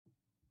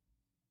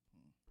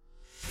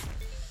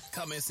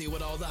Come and see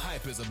what all the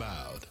hype is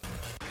about.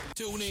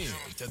 Tune in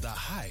to The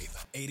Hype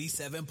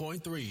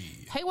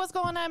 87.3. Hey, what's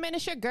going on, man?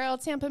 It's your girl,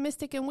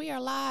 TampaMystic, and we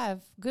are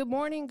live. Good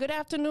morning, good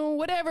afternoon,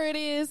 whatever it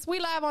is. We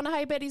live on The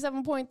Hype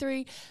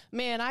 87.3.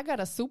 Man, I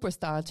got a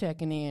superstar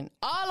checking in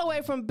all the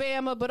way from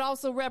Bama, but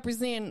also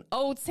representing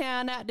Old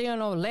Town out there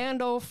in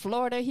Orlando,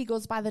 Florida. He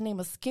goes by the name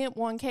of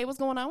Skimp1K. What's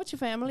going on with your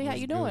family? How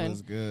you doing?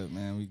 What's good,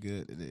 man? We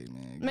good today,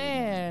 man.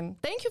 Man,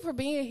 thank you for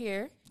being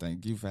here.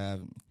 Thank you for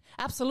having me.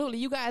 Absolutely.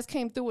 You guys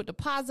came through with the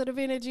positive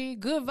energy,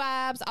 good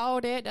vibes,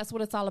 all that. That's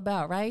what it's all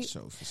about, right?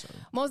 For sure.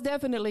 Most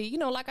definitely. You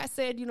know, like I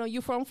said, you know,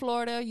 you're from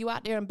Florida, you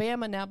out there in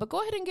Bama now, but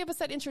go ahead and give us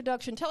that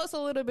introduction. Tell us a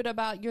little bit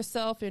about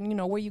yourself and, you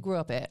know, where you grew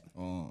up at.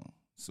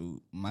 So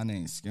my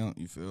name's Skimp,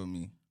 you feel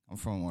me? I'm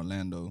from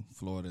Orlando,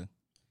 Florida.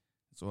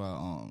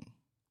 So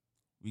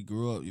we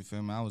grew up, you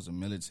feel me? I was a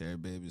military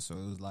baby, so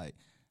it was like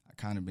I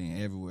kind of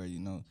been everywhere, you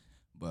know.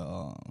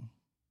 But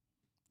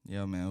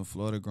yeah, man,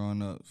 Florida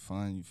growing up,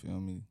 fun, you feel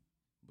me?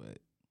 But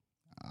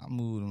I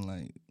moved in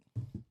like,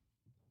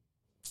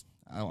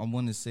 I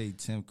want to say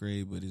 10th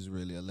grade, but it's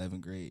really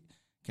 11th grade.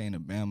 Came to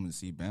Bama.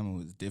 See, Bama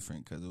was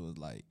different because it was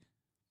like,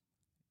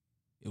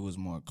 it was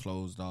more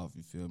closed off,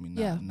 you feel me?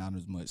 Not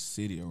as much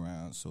city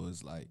around. So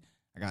it's like,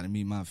 I got to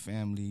meet my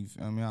family, you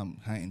feel me? I'm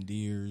hunting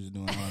deers,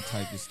 doing all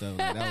type of stuff.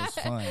 Like, that was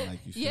fun,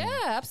 like, you feel me?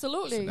 Yeah,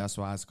 absolutely. So that's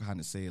why I kind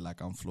of say,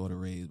 like, I'm Florida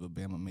raised, but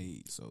Bama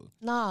made. So,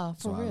 for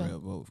so real. I rep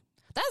both.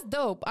 That's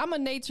dope. I'm a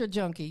nature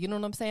junkie. You know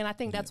what I'm saying? I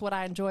think that's what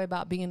I enjoy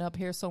about being up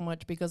here so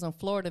much, because in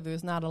Florida,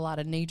 there's not a lot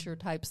of nature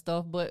type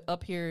stuff. But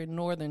up here in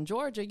northern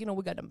Georgia, you know,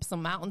 we got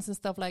some mountains and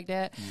stuff like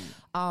that.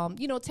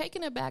 You know,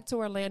 taking it back to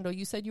Orlando,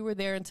 you said you were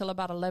there until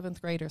about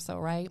 11th grade or so,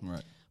 right?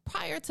 Right.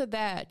 Prior to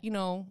that, you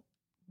know,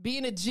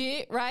 being a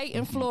jit, right,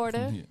 in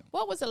Florida,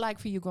 what was it like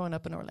for you growing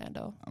up in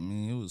Orlando? I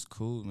mean, it was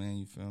cool, man.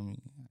 You feel me?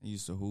 I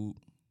used to hoop.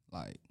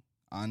 Like,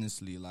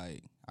 honestly,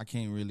 like, I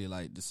can't really,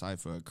 like,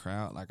 decipher a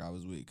crowd like I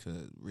was with,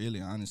 because really,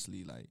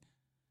 honestly, like,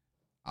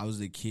 I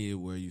was a kid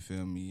where, you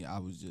feel me, I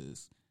was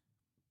just,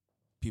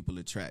 people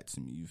attract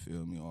to me, you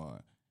feel me,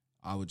 or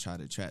I would try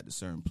to attract to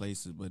certain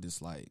places, but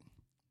it's like,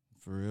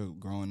 for real,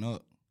 growing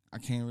up, I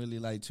can't really,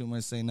 like, too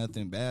much say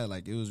nothing bad.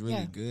 Like, it was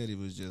really good. It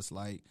was just,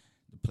 like,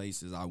 the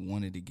places I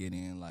wanted to get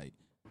in, like,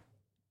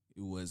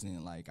 it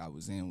wasn't like I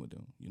was in with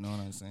them. You know what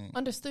I'm saying?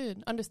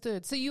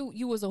 Understood. So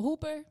you was a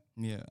hooper?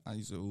 Yeah, I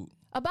used to hoop.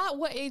 About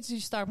what age did you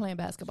start playing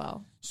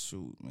basketball?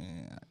 Shoot,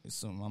 man.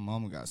 My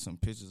mama got some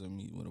pictures of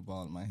me with a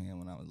ball in my hand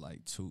when I was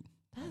like 2.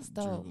 That's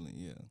dope. Dribbling,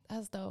 yeah.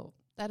 That's dope.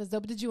 That is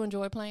dope. Did you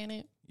enjoy playing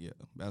it? Yeah,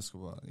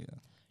 basketball, yeah.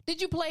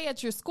 Did you play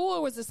at your school,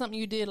 or was it something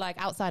you did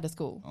like outside of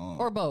school?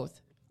 Or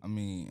both? I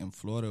mean, in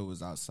Florida, it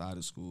was outside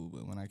of school,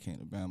 but when I came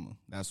to Bama,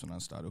 that's when I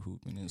started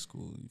hooping in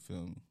school, you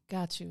feel me?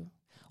 Got you.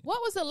 What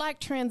was it like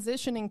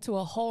transitioning to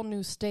a whole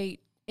new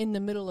state in the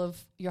middle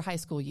of your high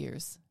school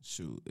years?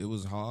 Shoot, it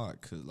was hard,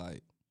 because,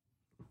 like,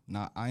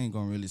 I ain't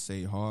going to really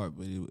say hard,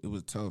 but it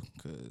was tough,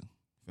 because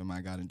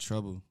I got in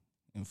trouble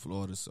in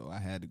Florida, so I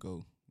had to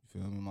go.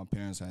 You feel me? My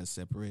parents had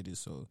separated,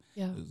 so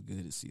it was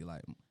good to see,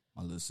 like,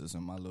 my little sister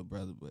and my little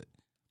brother, but,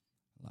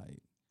 like,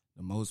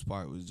 the most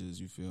part was just,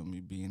 you feel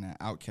me, being an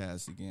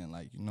outcast again,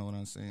 like, you know what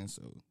I'm saying?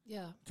 So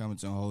coming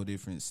to a whole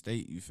different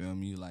state, you feel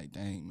me, like,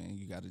 dang, man,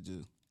 you got to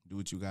just do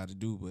what you got to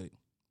do. But,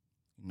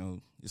 you know,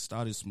 it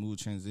started smooth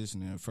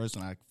transitioning. At first,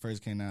 when I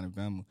first came down to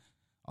Bama,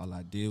 all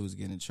I did was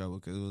get in trouble,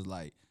 because it was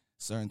like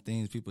certain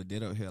things people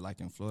did up here, like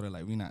in Florida,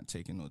 like, we not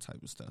taking no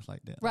type of stuff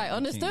like that. Right, like,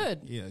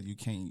 understood. You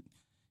can't,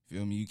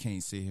 feel me, you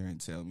can't sit here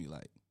and tell me,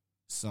 like,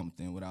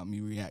 something without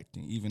me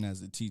reacting, even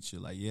as a teacher.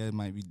 Like, yeah, it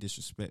might be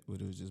disrespect, but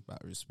it was just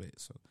about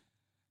respect. So,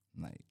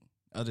 like,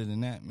 other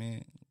than that,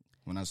 man,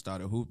 when I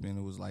started hooping,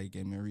 it was like, it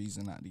gave me a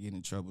reason not to get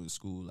in trouble at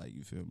school, like,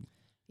 you feel me?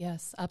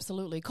 Yes,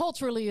 absolutely.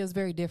 Culturally is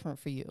very different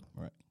for you.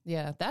 Right.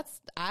 Yeah,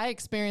 I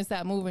experienced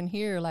that moving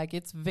here. Like,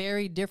 it's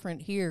very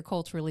different here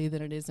culturally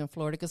than it is in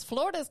Florida, because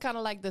Florida is kind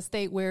of like the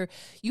state where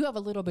you have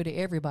a little bit of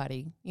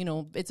everybody. You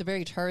know, it's a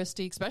very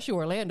touristy, especially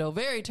Orlando,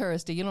 very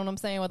touristy. You know what I'm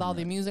saying? With all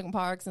the amusement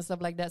parks and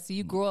stuff like that. So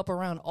you grow up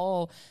around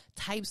all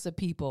types of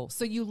people.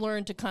 So you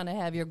learn to kind of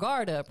have your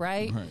guard up,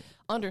 right?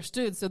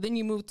 Understood. So then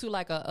you move to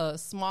like a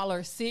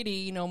smaller city,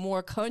 you know,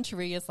 more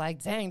country. It's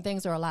like, dang,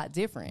 things are a lot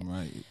different.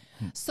 Right.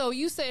 So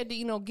you said,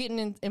 you know,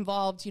 getting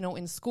involved, you know,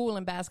 in school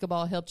and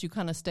basketball helped you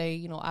kind of stay,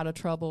 you know, out of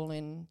trouble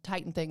and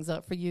tighten things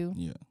up for you.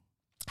 Yeah.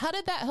 How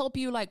did that help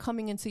you, like,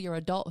 coming into your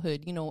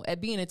adulthood, you know, at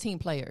being a team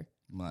player?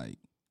 Like,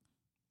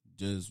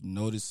 just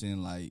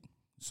noticing, like,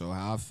 so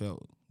how I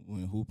felt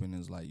when hooping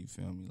is like, you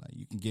feel me? Like,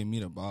 you can give me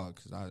the ball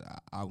because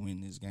I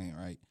win this game,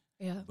 right?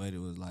 Yeah. But it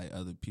was like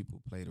other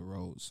people played a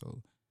role.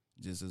 So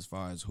just as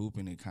far as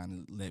hooping, it kind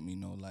of let me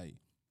know, like,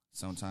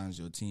 sometimes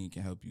your team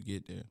can help you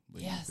get there.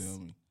 But you feel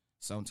me?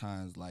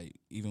 Sometimes, like,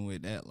 even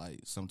with that, like,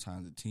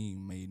 sometimes the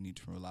team may need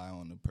to rely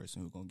on the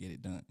person who's going to get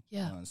it done. Yeah.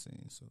 You know what I'm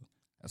saying? So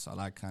that's all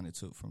I kind of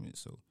took from it.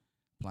 So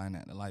applying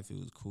that to life, it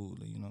was cool,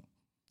 you know.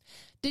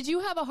 Did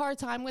you have a hard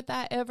time with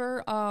that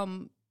ever,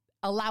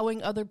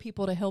 allowing other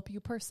people to help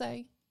you per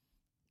se?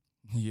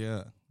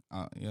 Yeah,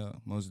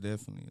 most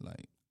definitely.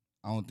 Like,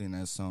 I don't think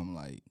that's something,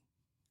 like,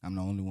 I'm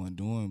the only one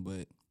doing,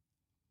 but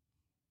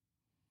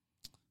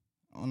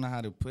I don't know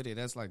how to put it.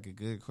 That's like a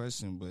good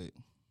question, but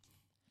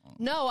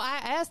no, I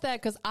asked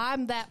that because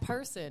I'm that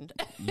person.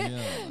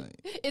 yeah,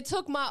 like, It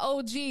took my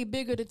OG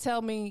Bigger to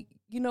tell me,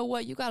 you know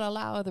what, you got to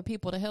allow other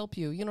people to help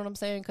you. You know what I'm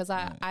saying? Because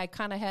I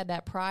kind of had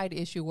that pride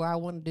issue where I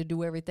wanted to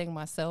do everything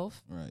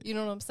myself. Right. You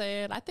know what I'm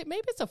saying? I think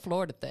maybe it's a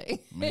Florida thing.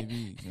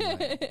 Maybe.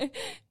 Like,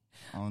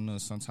 I don't know.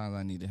 Sometimes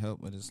I need the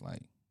help, but it's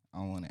like I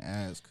don't want to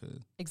ask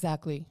because.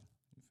 Exactly.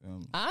 You feel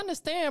me? I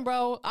understand,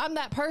 bro. I'm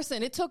that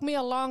person. It took me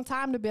a long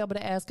time to be able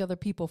to ask other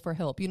people for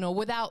help, you know,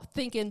 without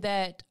thinking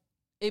that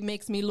it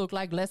makes me look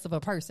like less of a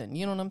person.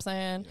 You know what I'm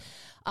saying?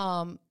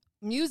 Yeah.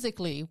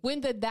 Musically, when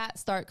did that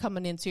start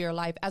coming into your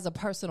life as a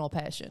personal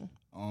passion?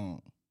 When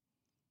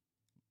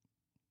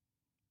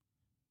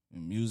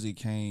music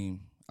came,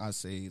 I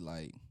say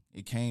like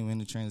it came in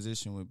the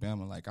transition with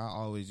Bama. Like I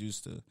always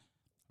used to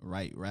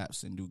write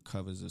raps and do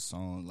covers of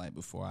songs like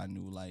before I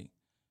knew like,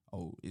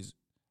 oh,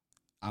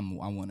 I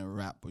want to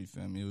rap. You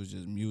feel me? It was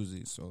just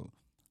music. So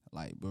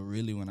like, but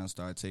really when I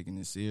started taking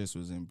it serious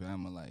was in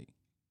Bama. Like,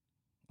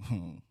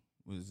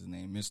 what was his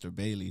name? Mr.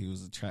 Bailey. He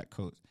was a track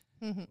coach.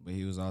 But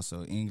he was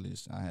also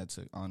English. I had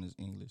took honors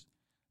English.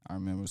 I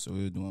remember, so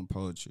we were doing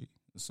poetry.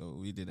 So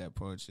we did that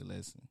poetry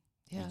lesson.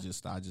 Yeah.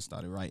 I just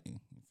started writing.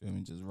 You feel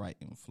me? Just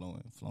writing,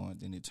 flowing.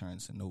 Then it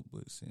turned to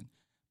notebooks and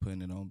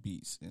putting it on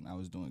beats. And I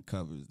was doing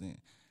covers. Then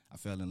I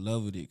fell in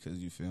love with it because,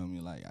 you feel me,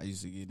 like I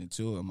used to get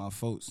into it with my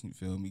folks, you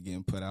feel me,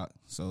 getting put out.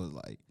 So it's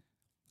like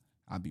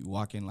I'd be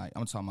walking, like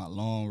I'm talking about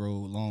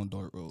long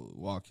dirt road,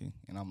 walking.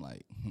 And I'm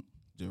like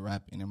just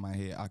rapping in my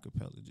head,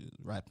 acapella, just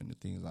rapping the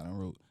things I done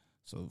wrote.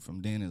 So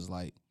from then it's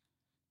like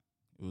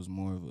it was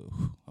more of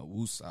a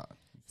woosah.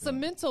 It's a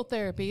mental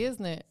therapy,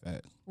 isn't it?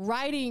 Facts.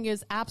 Writing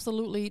is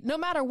absolutely, no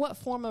matter what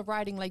form of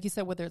writing, like you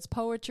said, whether it's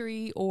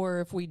poetry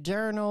or if we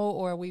journal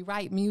or we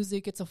write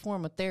music, it's a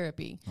form of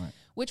therapy, right,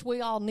 which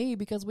we all need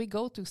because we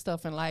go through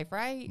stuff in life,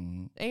 right?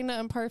 Mm-hmm. Ain't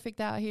nothing perfect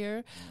out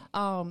here.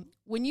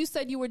 When you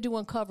said you were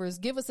doing covers,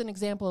 give us an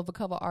example of a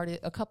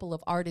couple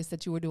of artists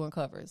that you were doing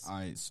covers. All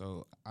right,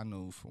 so I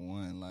know for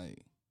one,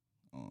 like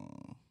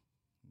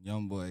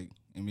Youngboy,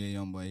 NBA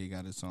Youngboy, he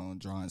got his song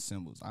Drawing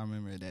Symbols. I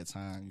remember at that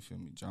time, you feel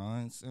me,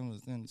 drawing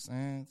symbols in the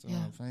sand, so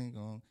I'm playing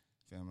on.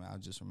 Feel me? I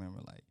just remember,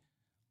 like,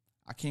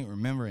 I can't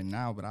remember it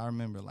now, but I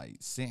remember, like,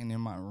 sitting in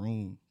my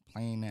room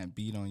playing that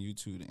beat on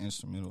YouTube, the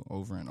instrumental,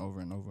 over and over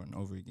and over and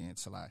over again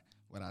until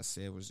what I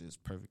said was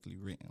just perfectly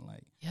written.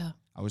 Like,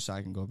 I wish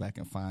I can go back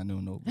and find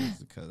them notebooks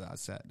because I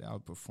sat there, I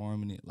was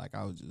performing it, like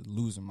I was just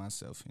losing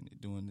myself in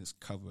it, doing this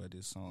cover of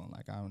this song.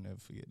 Like, I'll never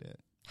forget that.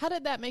 How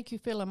did that make you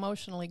feel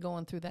emotionally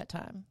going through that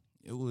time?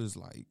 It was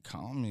like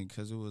calming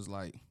because it was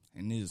like,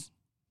 and this,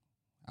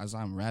 as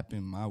I'm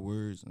rapping my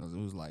words, it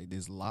was like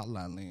this la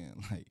la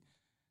land,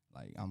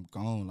 like I'm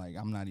gone, like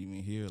I'm not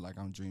even here, like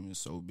I'm dreaming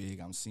so big,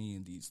 I'm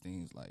seeing these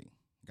things, like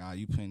God,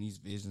 you putting these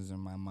visions in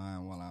my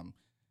mind while I'm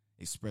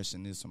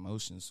expressing this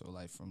emotion. So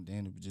like from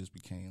then it just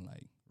became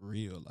like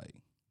real, like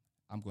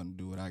I'm gonna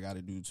do what I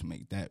gotta do to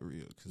make that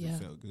real because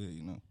it felt good,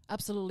 you know.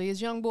 Absolutely.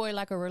 Is Youngboy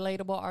like a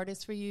relatable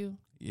artist for you?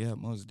 Yeah,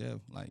 most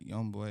definitely. Like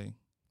Youngboy,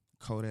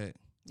 Kodak,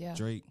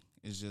 Drake.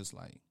 It's just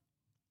like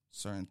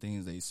certain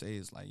things they say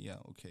is like, yeah,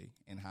 okay.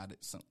 And how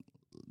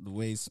the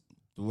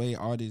way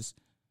artists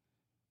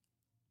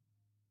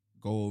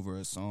go over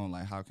a song,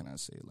 like how can I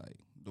say, like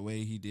the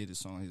way he did a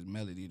song, his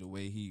melody, the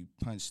way he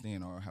punched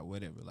in or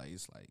whatever, like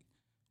it's like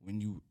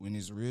when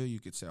it's real, you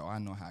could tell, I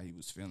know how he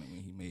was feeling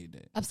when he made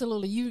that.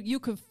 Absolutely. You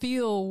could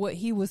feel what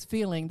he was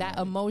feeling, that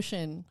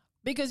emotion,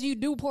 because you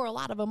do pour a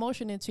lot of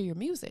emotion into your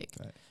music.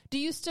 Right. Do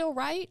you still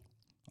write?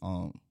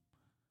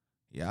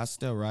 Yeah, I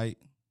still write.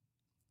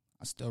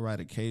 I still write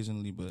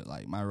occasionally, but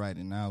like my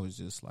writing now is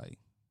just like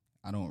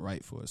I don't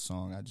write for a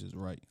song. I just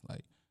write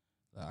like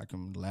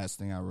the last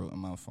thing I wrote on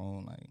my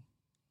phone, like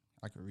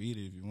I could read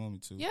it if you want me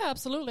to. Yeah,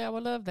 absolutely. I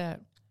would love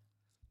that.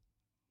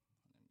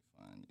 Let me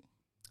find it.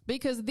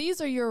 Because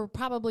these are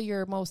probably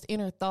your most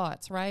inner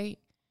thoughts, right?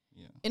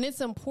 Yeah. And it's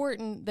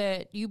important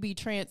that you be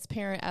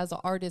transparent as an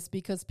artist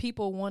because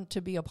people want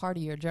to be a part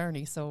of your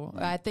journey. So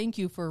I thank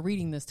you for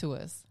reading this to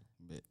us.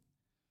 But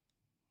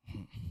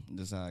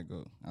this is how I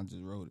go. I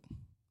just wrote it.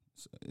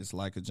 It's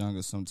like a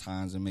jungle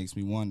sometimes. It makes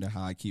me wonder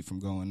how I keep from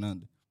going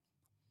under.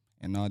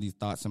 And all these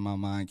thoughts in my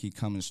mind keep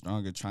coming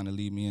stronger, trying to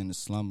leave me in the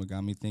slumber.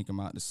 Got me thinking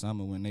about the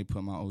summer when they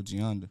put my OG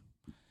under.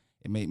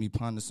 It made me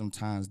ponder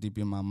sometimes deep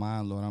in my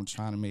mind, Lord, I'm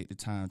trying to make the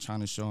time, trying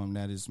to show him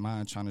that it's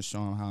mine, trying to show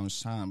him how I'm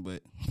shine.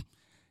 But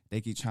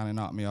they keep trying to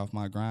knock me off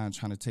my grind,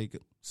 trying to take a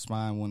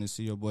spine, want to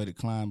see your boy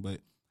decline. But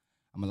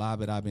I'm alive,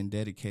 but I've been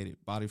dedicated.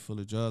 Body full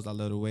of drugs, I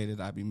love the way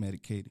that I be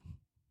medicated.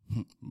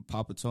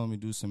 Papa told me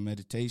do some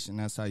meditation.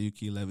 That's how you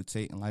keep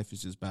levitating. Life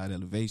is just about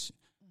elevation.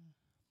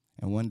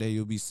 And one day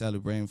you'll be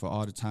celebrating for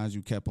all the times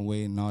you kept on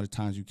waiting and all the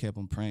times you kept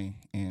on praying.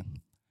 And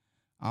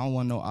I don't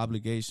want no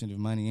obligation if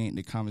money ain't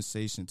the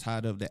conversation.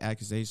 Tired of the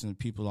accusations of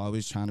people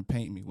always trying to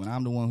paint me. When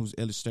I'm the one who's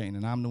illustrating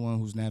and I'm the one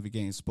who's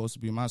navigating, it's supposed to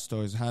be my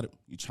stories. How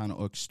you trying to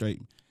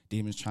orchestrate me?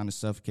 Demons trying to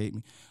suffocate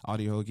me. All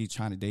the hoes keep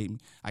trying to date me.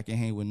 I can't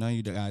hang with none of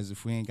you guys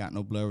if we ain't got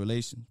no blood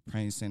relation.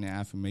 Praying, sending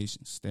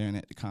affirmations, staring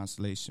at the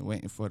constellation,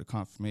 waiting for the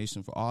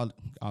confirmation for all the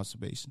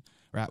observation.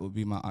 Rap would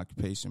be my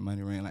occupation.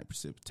 Money rain like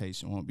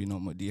precipitation. Won't be no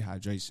more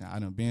dehydration. I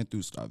done been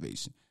through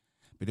starvation.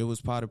 But it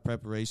was part of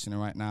preparation,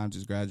 and right now I'm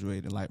just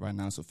graduated. Like right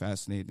now, so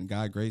fascinating.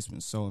 God grace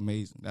been so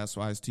amazing. That's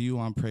why it's to you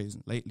I'm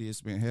praising. Lately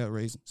it's been hell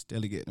raising.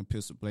 Still getting a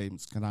pistol blazing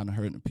because I done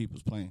heard the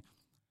people's playing.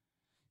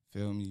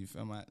 Feel me? You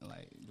feel my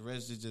like the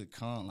rest is just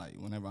come like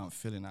whenever I'm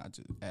feeling, I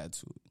just add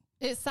to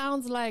it. It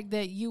sounds like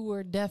that you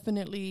were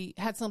definitely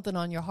had something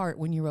on your heart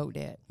when you wrote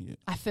that. Yeah.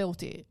 I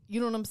felt it. You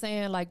know what I'm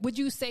saying? Like, would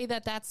you say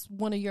that that's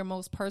one of your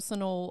most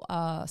personal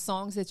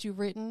songs that you've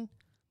written?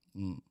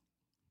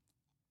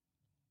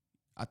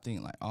 I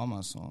think like all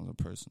my songs are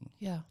personal.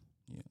 Yeah.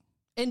 Yeah.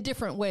 In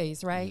different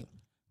ways, right? Yeah.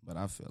 But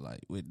I feel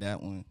like with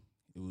that one,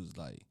 it was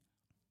like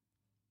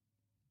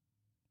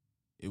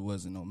it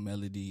wasn't no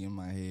melody in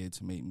my head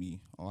to make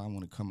me, oh, I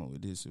want to come up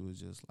with this. It was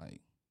just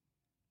like,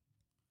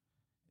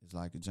 it's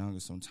like a jungle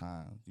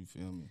sometimes. You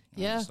feel me?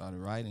 Yeah. I just started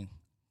writing,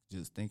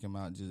 just thinking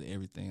about just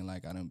everything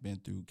like I done been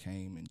through,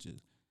 came and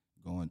just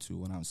going to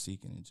what I'm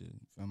seeking and just,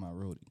 feel me, I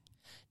wrote it.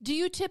 Do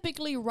you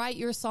typically write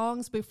your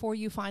songs before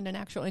you find an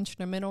actual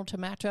instrumental to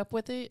match up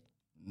with it?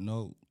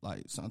 No,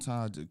 like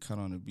sometimes I just cut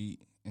on the beat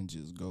and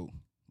just go.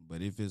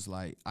 But if it's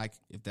like,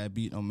 if that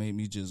beat don't make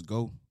me just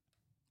go,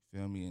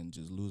 feel me, and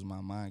just lose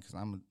my mind, because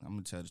I'm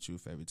gonna tell the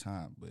truth every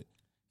time. But if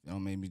it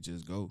don't make me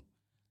just go,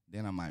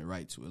 then I might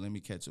write to it. Let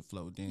me catch a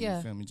flow. Then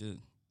you feel me, just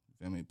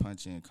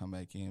punch in, come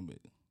back in. But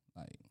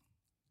like,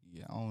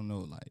 yeah, I don't know.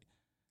 Like,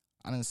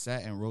 I done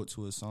sat and wrote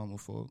to a song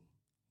before.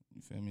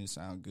 You feel me? It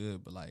sound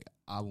good, but like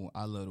I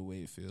love the way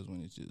it feels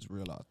when it's just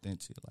real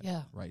authentic,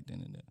 like right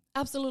then and there.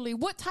 Absolutely.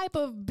 What type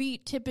of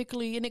beat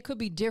typically, and it could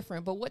be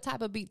different, but what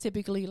type of beat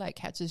typically like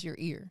catches your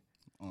ear?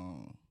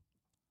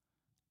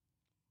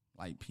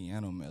 Like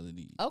piano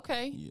melody.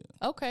 Okay. Yeah.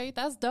 Okay,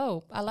 that's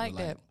dope. I like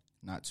that.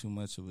 Not too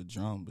much of a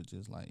drum, but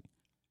just like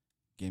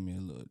give me a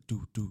little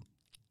do.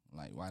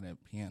 Like why that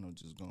piano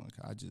just going?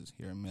 'Cause I just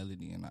hear a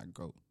melody and I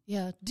go.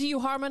 Yeah. Do you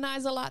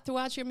harmonize a lot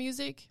throughout your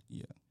music?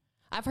 Yeah.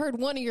 I've heard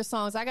one of your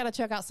songs. I got to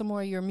check out some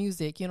more of your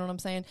music. You know what I'm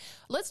saying?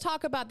 Let's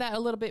talk about that a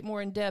little bit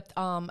more in depth.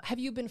 Have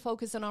you been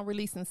focusing on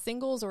releasing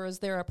singles, or is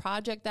there a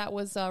project that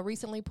was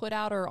recently put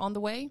out or on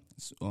the way?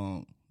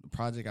 The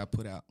project I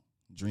put out,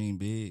 Dream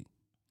Big,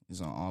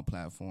 is on all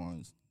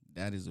platforms.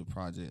 That is a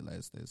project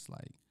that's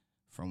like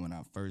from when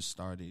I first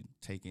started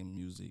taking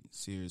music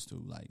serious to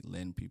like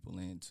letting people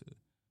into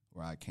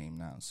where I came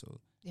now.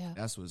 So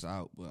that's what's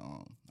out. But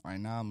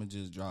right now I'm gonna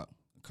just drop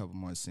a couple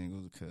more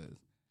singles because,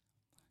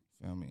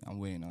 feel me, I'm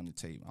waiting on the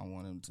tape. I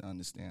want them to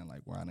understand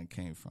like where I done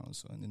came from.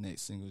 So in the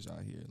next singles y'all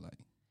hear, like.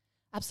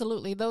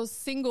 Absolutely. Those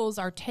singles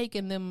are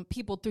taking them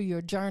people through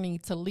your journey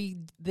to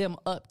lead them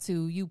up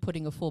to you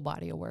putting a full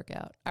body of work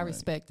out. I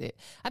respect it.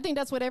 I think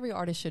that's what every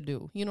artist should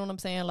do. You know what I'm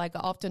saying? Like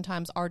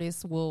oftentimes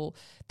artists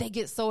they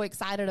get so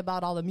excited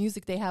about all the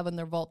music they have in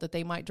their vault that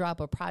they might drop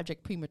a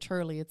project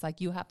prematurely. It's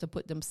like you have to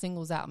put them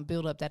singles out and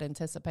build up that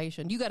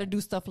anticipation. You got to do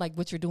stuff like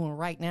what you're doing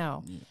right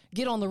now. Yeah.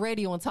 Get on the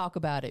radio and talk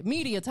about it.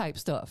 Media type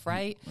stuff,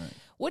 right?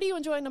 What are you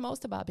enjoying the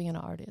most about being an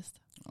artist?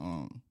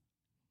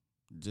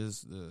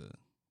 Just the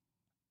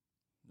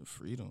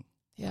freedom.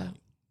 Yeah. Like,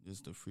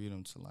 just the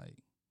freedom to like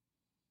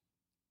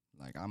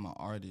I'm an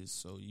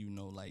artist, so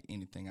like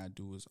anything I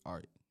do is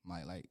art.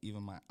 Like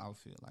even my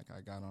outfit, like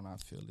I got on, I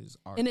feel is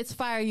art. And it's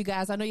fire, you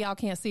guys. I know y'all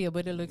can't see it,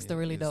 but it looks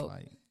really dope.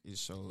 Like it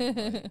shows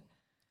like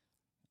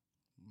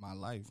my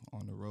life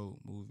on the road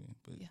moving.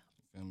 But you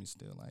feel me,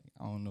 still like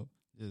I don't know.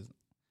 It's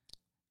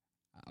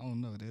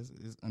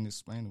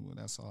unexplainable.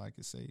 That's all I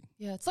can say.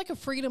 Yeah, it's like a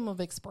freedom of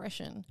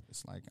expression.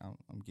 It's like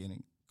I'm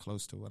getting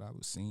close to what I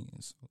was seeing.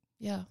 So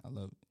yeah, I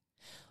love it.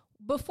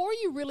 Before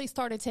you really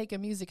started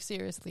taking music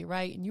seriously,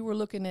 right, and you were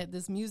looking at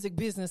this music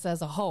business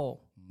as a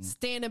whole,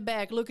 standing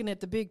back, looking at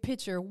the big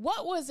picture,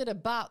 what was it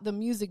about the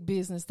music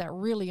business that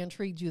really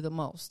intrigued you the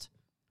most?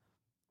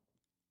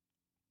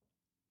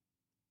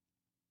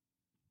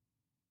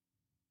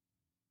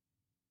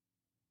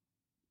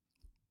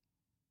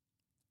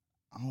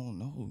 I don't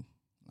know.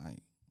 Like,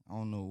 I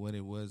don't know what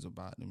it was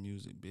about the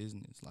music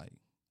business. Like,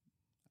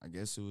 I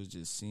guess it was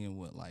just seeing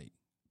what, like,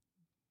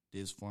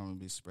 this form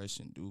of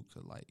expression do.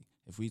 Because, like,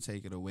 if we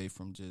take it away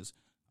from just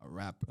a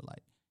rapper,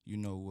 like, you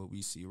know what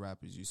we see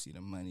rappers, you see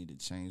the money, the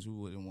change. We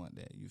wouldn't want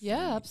that. You feel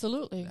me?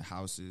 Absolutely. The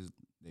houses,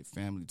 their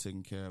family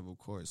taken care of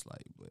course.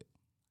 Like, but,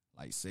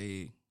 like,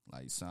 say,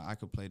 like, son, I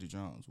could play the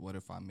drums. What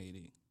if I made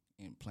it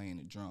and playing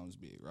the drums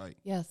big, right?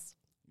 Yes.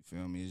 You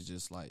feel me? It's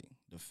just, like,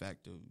 the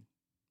fact of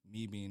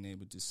me being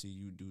able to see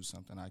you do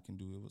something I can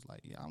do, it was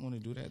like, yeah, I want to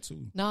do that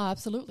too. No,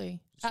 absolutely.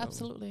 So.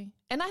 Absolutely.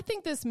 And I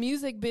think this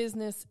music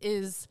business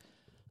is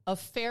a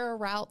fair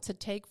route to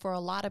take for a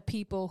lot of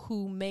people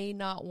who may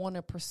not want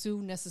to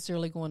pursue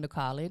necessarily going to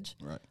college.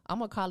 Right.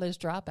 I'm a college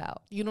dropout.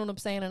 You know what I'm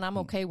saying? And I'm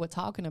okay with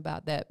talking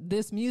about that.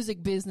 This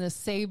music business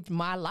saved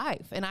my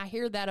life. And I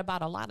hear that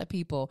about a lot of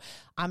people.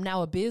 I'm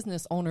now a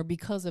business owner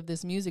because of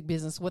this music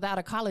business without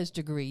a college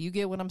degree. You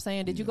get what I'm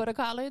saying? Did you go to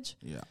college?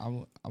 Yeah,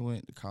 I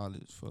went to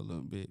college for a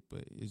little bit,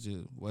 but it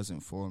just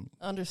wasn't for me.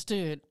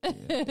 Understood. Yeah,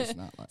 it's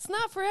not like it's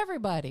not for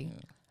everybody.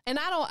 Yeah. And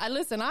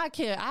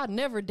I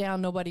never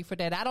down nobody for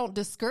that. I don't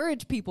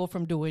discourage people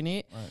from doing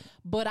it, right.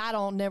 But I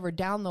don't never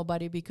down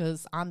nobody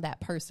because I'm that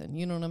person.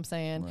 You know what I'm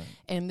saying? Right.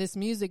 And this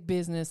music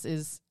business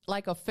is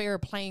like a fair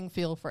playing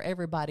field for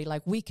everybody.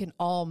 Like we can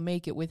all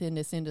make it within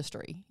this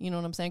industry. You know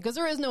what I'm saying? Because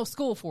there is no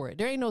school for it.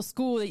 There ain't no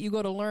school that you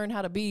go to learn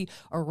how to be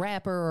a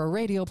rapper or a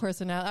radio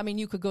personality. I mean,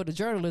 you could go to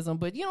journalism,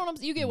 but you know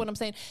what you get what I'm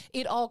saying?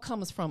 It all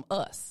comes from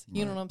us.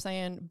 You know what I'm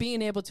saying?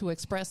 Being able to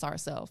express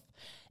ourselves.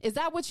 Is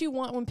that what you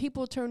want when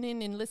people turn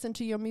in and listen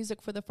to your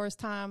music for the first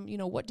time? You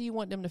know, what do you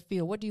want them to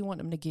feel? What do you want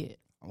them to get?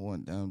 I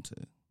want them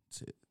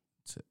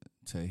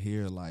to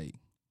hear like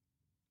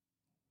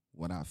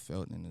what I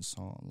felt in the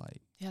song.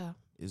 Like, yeah,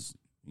 is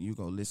you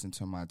go listen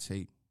to my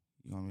tape,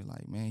 you're gonna be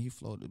like, man, he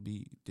flowed the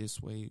beat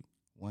this way,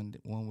 one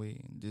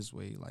way, and this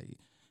way. Like,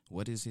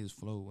 what is his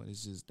flow? What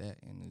is just that?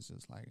 And it's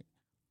just like,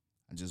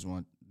 I just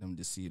want them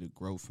to see the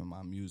growth in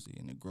my music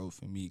and the growth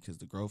in me, because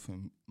the growth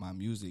in my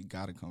music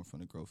gotta come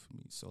from the growth in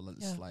me. So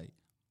it's like,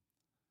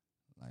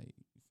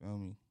 you feel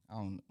me? I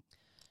don't know.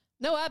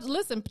 No,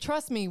 listen,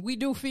 trust me, we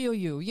do feel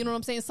you. You know what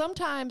I'm saying?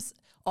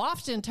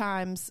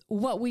 Oftentimes,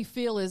 what we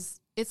feel is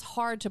it's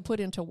hard to put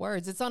into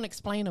words. It's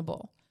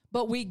unexplainable.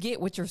 But we get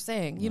what you're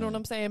saying. You know what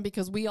I'm saying?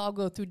 Because we all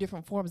go through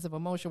different forms of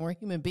emotion. We're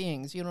human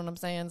beings. You know what I'm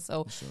saying?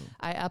 So sure.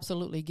 I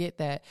absolutely get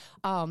that.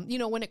 You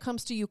know, when it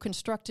comes to you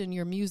constructing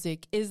your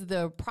music, is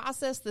the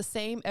process the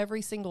same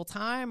every single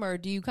time? Or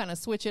do you kind of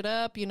switch it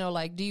up? You know,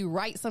 like, do you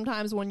write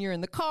sometimes when you're in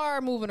the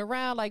car, moving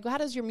around? Like, how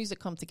does your music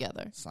come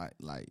together? It's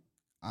like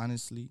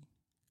honestly,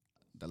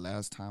 the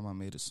last time I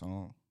made a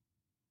song,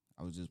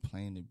 I was just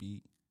playing the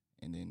beat,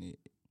 and then it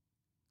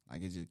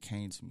just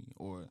came to me.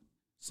 Or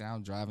say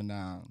I'm driving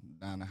down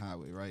the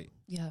highway, right?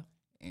 Yeah.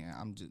 And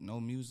I'm just no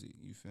music,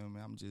 you feel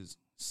me? I'm just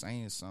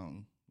saying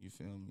something, you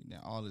feel me? Then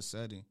all of a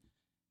sudden,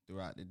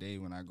 throughout the day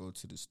when I go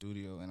to the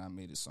studio and I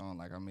made a song,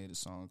 like I made a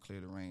song,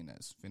 Clear the Rain,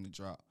 that's finna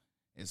drop.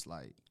 It's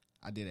like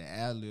I did an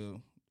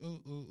ad-lib,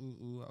 ooh, ooh, ooh,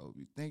 ooh, I would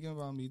be thinking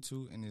about me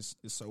too, and it's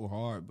so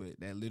hard, but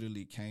that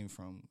literally came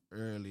from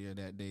earlier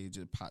that day,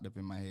 just popped up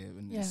in my head,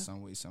 and in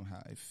some way,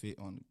 somehow, it fit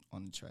on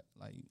the track.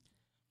 Like,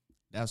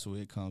 that's where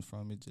it comes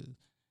from. It just,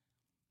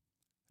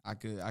 I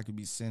could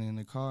be sitting in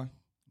the car,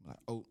 like,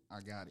 oh,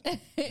 I got it.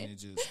 And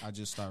I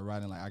just start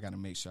writing, like, I got to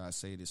make sure I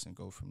say this and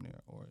go from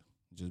there, or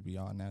just be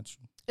all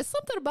natural. It's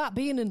something about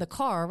being in the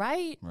car,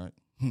 right? Right.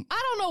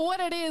 I don't know what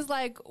it is.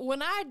 Like,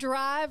 when I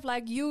drive,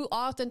 like you,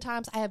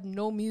 oftentimes I have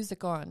no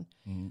music on,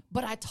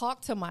 but I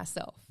talk to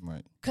myself.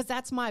 Right. Because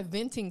that's my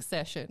venting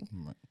session.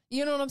 Right.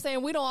 You know what I'm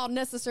saying? We don't all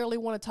necessarily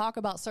want to talk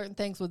about certain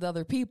things with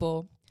other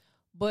people,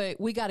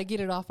 but we got to get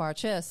it off our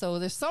chest. So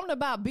there's something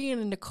about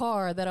being in the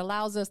car that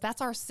allows us,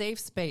 that's our safe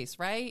space,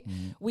 right?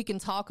 We can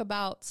talk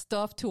about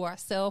stuff to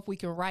ourselves. We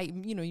can write,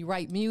 you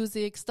write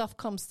music, stuff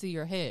comes to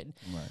your head.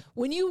 Right.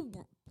 When you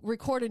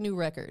record a new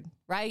record,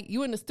 right?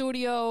 You in the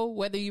studio,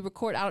 whether you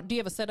record out, do you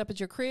have a setup at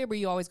your crib or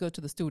you always go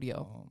to the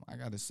studio? I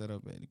got a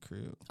setup at the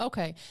crib.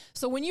 Okay.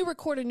 So when you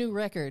record a new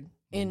record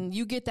and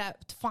you get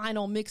that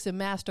final mix and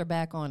master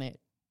back on it,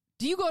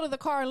 do you go to the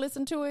car and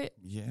listen to it?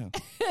 Yeah.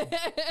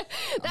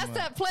 That's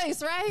that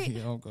place, right?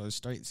 Yeah, I'll go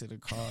straight to the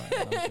car.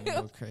 I'm gonna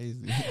go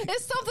crazy.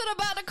 It's something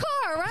about the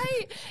car,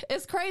 right?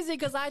 It's crazy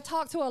because I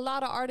talk to a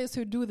lot of artists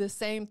who do the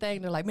same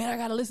thing. They're like, man, I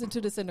got to listen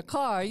to this in the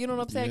car. You know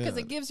what I'm saying? Because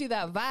it gives you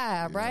that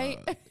vibe, right?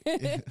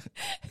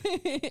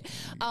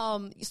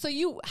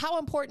 So how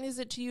important is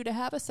it to you to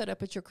have a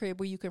setup at your crib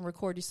where you can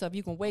record yourself?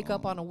 You can wake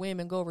up on a whim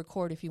and go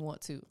record if you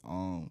want to.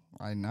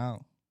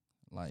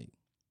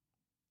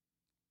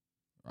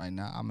 Right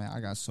now, I mean, I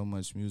got so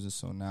much music,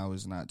 so now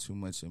it's not too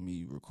much of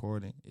me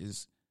recording.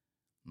 It's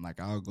like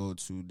I'll go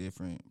to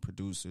different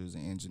producers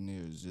and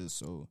engineers just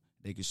so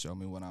they can show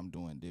me what I'm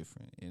doing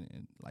different.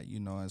 And like,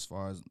 as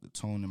far as the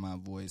tone in my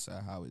voice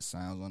or how it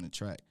sounds on the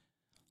track.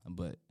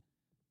 But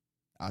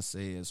I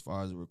say as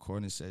far as a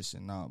recording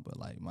session, no, but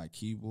like my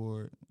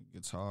keyboard,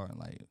 guitar, and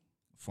like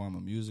form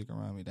of music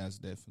around me, that's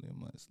definitely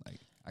a must.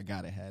 Like, I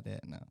got to have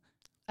that now.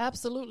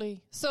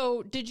 Absolutely.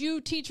 So did you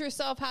teach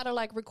yourself how to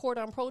like record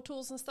on Pro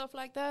Tools and stuff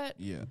like that?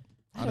 Yeah.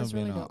 I done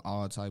been on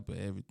all type of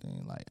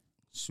everything. Like,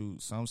 shoot,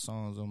 some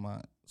songs on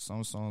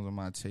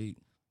my tape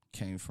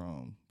came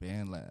from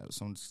BandLab.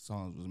 Some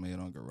songs was made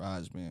on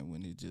GarageBand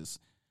when it just,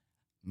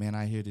 man,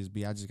 I hear this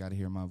beat. I just got to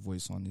hear my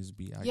voice on this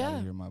beat. I got to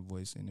hear my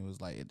voice. And it was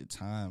like, at the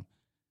time,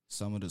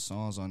 some of the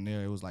songs on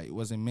there, it was like, it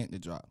wasn't meant to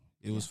drop.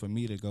 It was for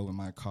me to go in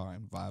my car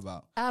and vibe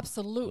out.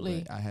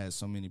 Absolutely. But I had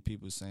so many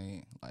people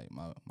saying, like,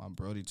 my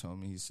brody told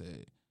me, he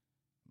said,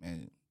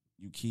 man,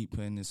 you keep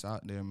putting this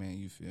out there, man,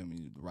 you feel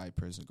me, the right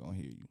person gonna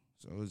hear you.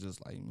 So it was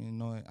just like,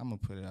 man, I'm gonna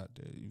put it out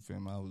there, you feel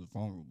me, I was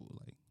vulnerable,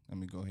 like, let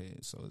me go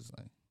ahead. So it's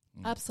like.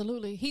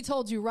 Absolutely. He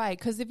told you right.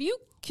 Because if you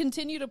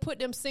continue to put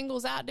them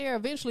singles out there,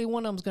 eventually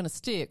one of them's going to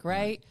stick,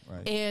 right?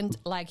 Right. And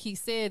like he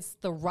said,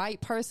 the right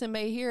person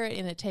may hear it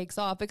and it takes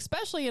off,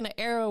 especially in an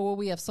era where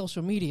we have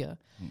social media.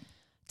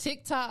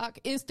 TikTok,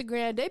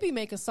 Instagram, they be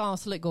making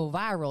songs till it go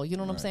viral. You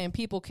know what I'm saying?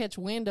 People catch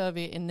wind of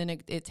it and then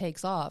it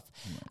takes off.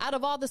 Out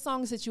of all the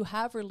songs that you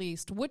have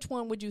released, which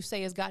one would you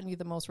say has gotten you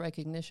the most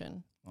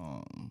recognition? I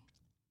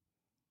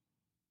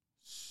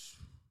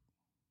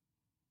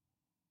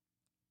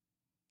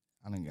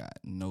done got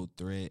No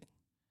Threat.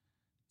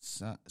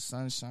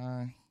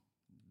 Sunshine,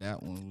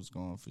 that one was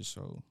going for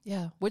sure.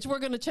 Yeah, which we're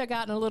going to check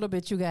out in a little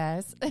bit, you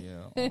guys.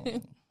 Yeah.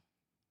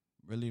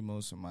 Really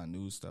most of my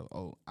new stuff.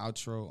 Oh,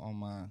 outro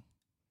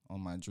on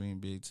my Dream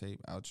Big tape,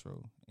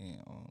 outro.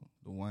 And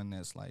the one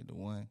that's like the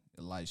one,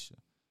 Elisha.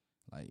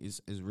 Like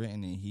it's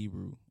written in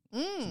Hebrew.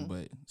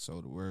 But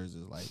so the words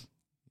is like,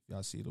 if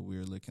y'all see the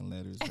weird looking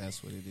letters,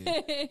 that's what it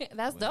is.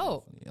 That's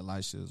dope.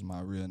 Elisha is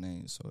my real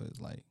name, so it's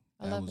like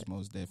that was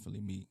most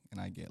definitely me,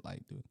 and I get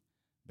like the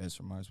best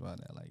remarks about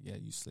that. Like, yeah,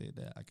 you slid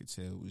that. I could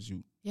tell it was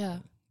you. Yeah.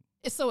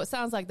 So it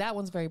sounds like that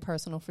one's very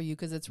personal for you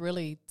because it's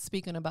really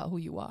speaking about who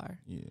you are.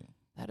 Yeah.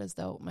 That is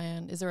dope,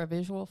 man. Is there a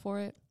visual for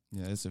it?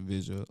 Yeah, it's a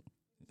visual.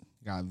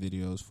 Got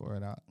videos for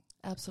it out.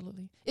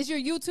 Absolutely. Is your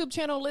YouTube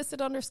channel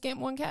listed under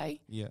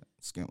Skimp1K? Yeah,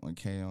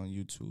 Skimp1K on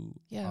YouTube.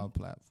 Yeah. All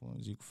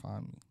platforms you can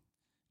find me.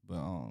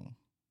 But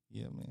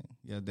yeah, man.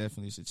 Yeah,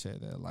 definitely should check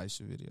that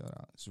Elisha video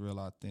out. It's real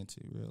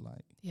authentic, real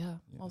like. Yeah,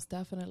 most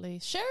definitely.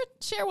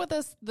 Share with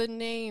us the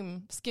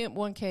name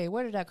Skimp1K.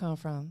 Where did that come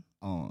from?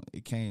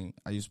 It came.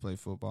 I used to play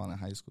football in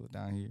high school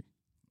down here,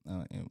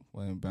 in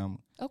Bama.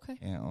 Okay.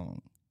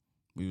 And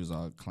we was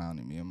all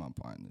clowning me and my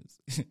partners.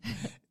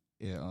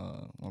 Yeah,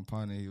 one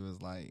partner he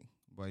was like,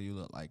 "Boy, you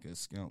look like a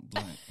skimp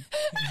blunt."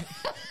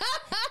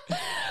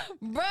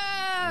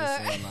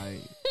 Bruh.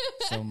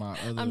 So my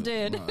other, I'm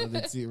dead. My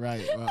other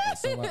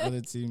so my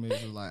other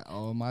teammates was like,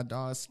 "Oh, my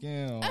dog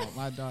Skimp,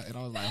 my dog," and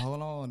I was like,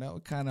 "Hold on, that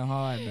was kind of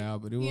hard now,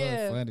 but it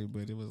was funny,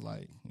 but it was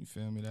like, you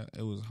feel me? That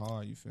it was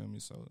hard, you feel me?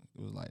 So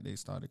it was like they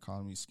started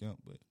calling me Skimp,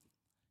 but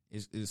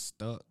it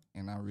stuck,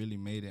 and I really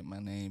made it my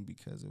name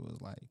because it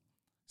was like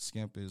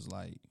Skimp is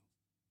like,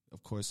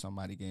 of course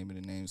somebody gave me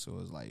the name, so it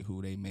was like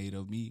who they made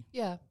of me.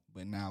 Yeah.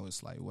 But now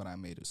it's like what I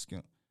made of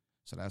Skimp.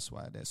 So that's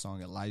why that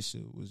song Elisha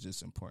was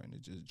just important to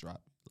just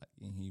drop like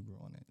in Hebrew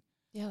on it.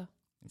 Yeah.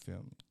 You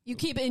feel me? You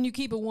keep it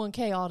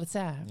 1K all the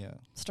time. Yeah.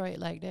 Straight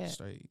like that.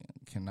 Straight.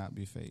 Cannot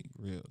be fake.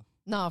 Real.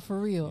 No, for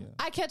real. Yeah.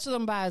 I catch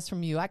them vibes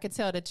from you. I could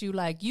tell that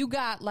you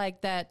got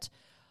like that.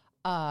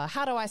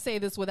 How do I say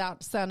this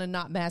without sounding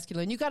not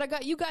masculine? You got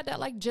that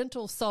like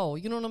gentle soul.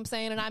 You know what I'm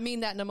saying? And I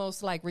mean that in the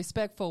most like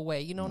respectful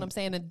way. You know what I'm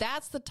saying? And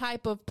that's the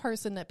type of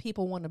person that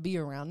people want to be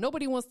around.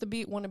 Nobody wants to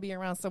be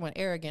around someone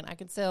arrogant. I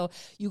can tell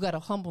you got a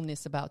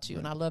humbleness about you,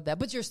 and I love that.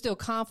 But you're still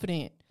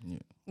confident. Yeah.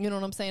 You know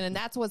what I'm saying? And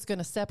that's what's going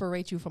to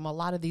separate you from a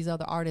lot of these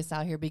other artists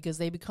out here because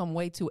they become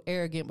way too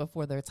arrogant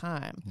before their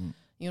time.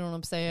 You know what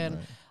I'm saying?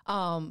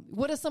 Right.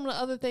 What are some of the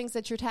other things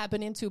that you're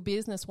tapping into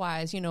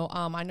business-wise? You know,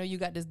 I know you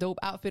got this dope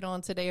outfit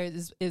on today.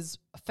 Is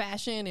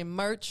fashion and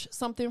merch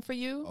something for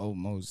you? Oh,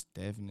 most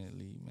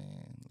definitely,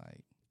 man.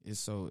 Like, it's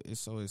so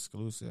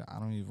exclusive. I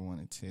don't even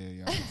want to tell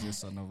y'all just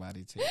so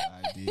nobody take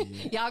the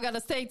idea. Y'all got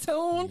to stay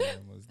tuned. Yeah,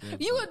 most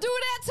definitely. You gonna do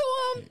that to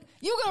them?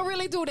 You gonna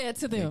really do that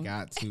to them? They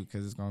got to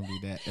because it's gonna be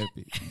that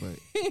epic.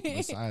 But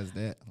besides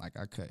that, like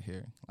I cut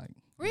hair. Like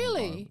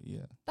really?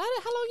 Yeah. How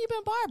long you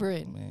been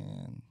barbering?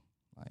 Man,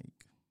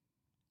 like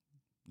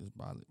this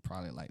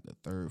probably like the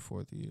third,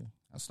 fourth year.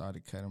 I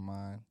started cutting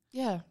mine.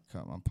 Yeah.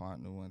 Cut my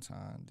partner one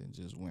time, then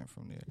just went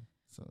from there.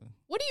 So,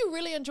 what do you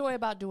really enjoy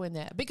about doing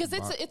that? Because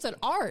it's an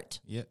art.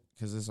 Yeah,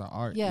 because it's an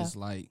art. Yeah. It's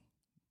like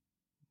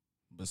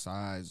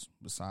besides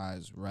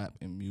rap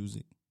and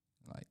music,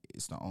 like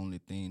it's the only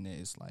thing that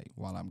it's like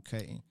while I'm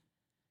cutting,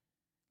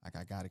 like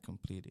I gotta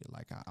complete it.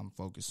 Like I'm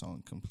focused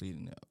on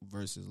completing it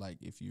versus like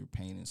if you're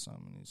painting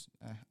something, it's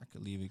I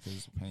could leave it because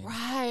it's painting.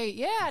 Right?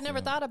 Yeah, I never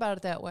thought about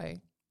it that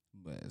way.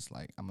 But it's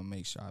like I'm gonna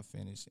make sure I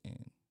finish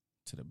and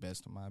to the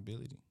best of my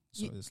ability.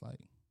 So it's like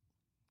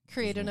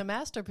creating a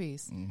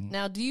masterpiece. Mm-hmm.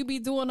 Now, do you be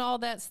doing all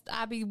that?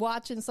 I be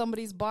watching some of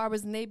these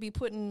barbers and they be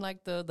putting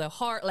like the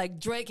heart, like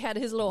Drake had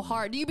his little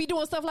heart. Do you be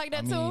doing stuff like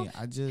that too?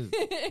 I just,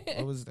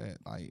 what was that?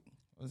 Like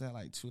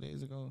 2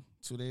 days ago?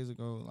 2 days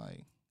ago,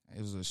 like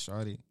it was a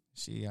shorty.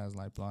 She has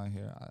like blonde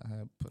hair. I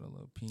had put a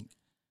little pink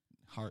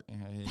heart in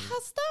her head.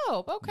 That's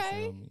dope.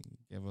 Okay.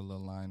 Give her a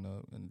little line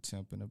up and a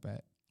temp in the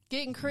back.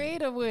 Getting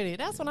creative with it.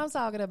 That's what I'm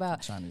talking about. I'm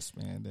trying to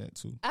expand that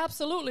too.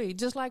 Absolutely.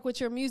 Just like with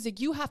your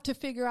music, you have to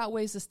figure out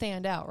ways to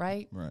stand out,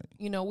 right? Right.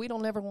 You know, we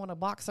don't ever want to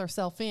box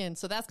ourselves in.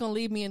 So that's going to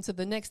lead me into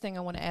the next thing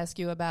I want to ask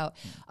you about.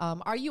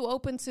 Are you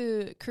open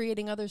to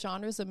creating other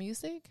genres of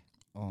music?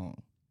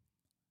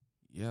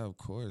 Yeah, of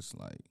course.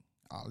 Like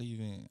I'll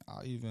even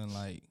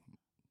like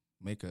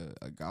make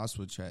a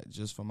gospel track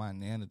just for my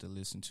nana to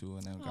listen to,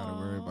 and I don't gotta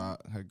worry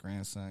about her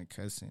grandson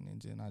cussing, and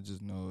then I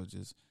just know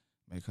just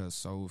make her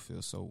soul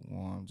feel so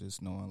warm,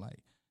 just knowing like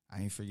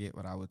I ain't forget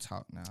what I would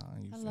talk now.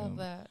 I love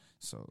that.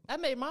 So that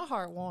made my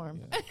heart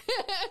warm. Yeah.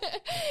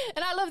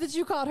 And I love that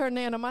you called her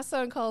Nana. My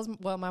son calls,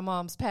 well, my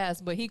mom's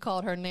passed, but he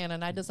called her Nana,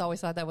 and I just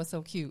always thought that was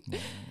so cute.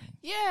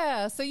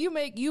 Yeah. So you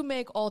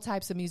make all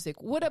types of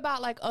music. What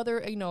about like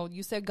other,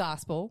 you said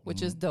gospel,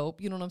 which is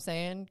dope. You know what I'm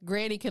saying?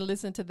 Granny can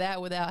listen to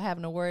that without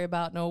having to worry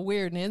about no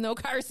weirdness, no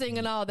cursing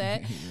and all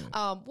that.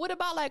 What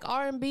about like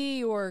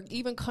R&B or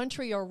even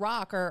country or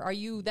rock? Or are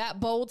you that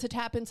bold to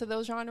tap into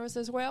those genres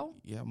as well?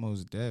 Yeah,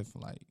 most def.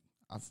 Like,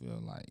 I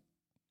feel like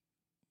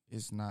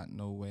it's not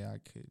no way I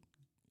could.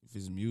 If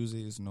it's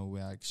music, it's no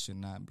way I should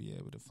not be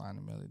able to find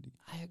a melody.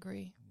 I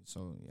agree.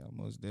 So yeah,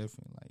 most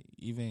definitely. Like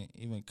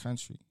even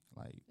country,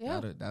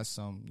 like that's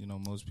some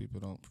most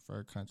people don't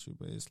prefer country,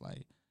 but it's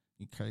like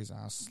you crazy.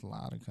 I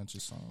slide a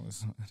country song with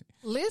somebody.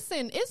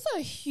 Listen, it's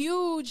a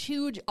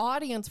huge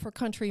audience for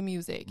country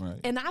music. Right.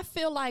 And I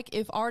feel like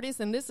if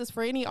artists, and this is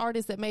for any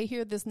artist that may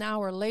hear this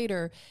now or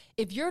later,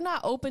 if you're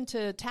not open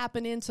to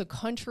tapping into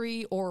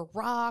country or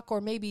rock or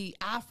maybe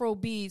Afro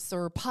beats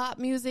or pop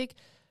music,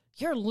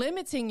 you're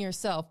limiting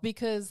yourself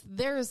because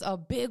there's a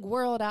big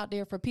world out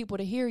there for people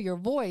to hear your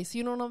voice.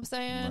 You know what I'm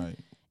saying? Right.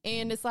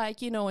 And it's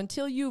like,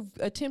 until you've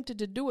attempted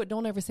to do it,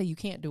 don't ever say you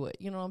can't do it.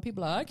 And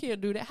people are like, I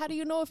can't do that. How do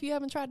you know if you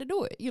haven't tried to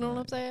do it? You know what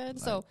I'm saying? Like,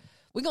 so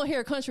we're going to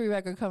hear a country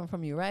record coming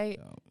from you, right?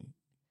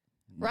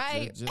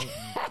 Right?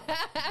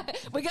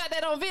 We got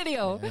that on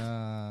video.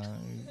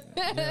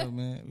 Yeah,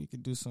 man. We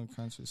could do some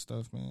country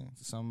stuff, man.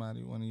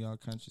 Somebody, one of y'all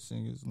country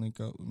singers, link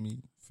up with me.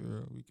 For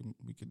real,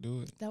 we could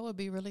do it. That would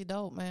be really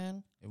dope,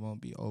 man. It won't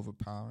be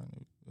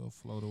overpowering. It'll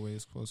flow the way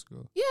it's supposed to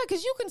go. Yeah,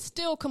 because you can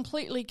still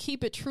completely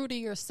keep it true to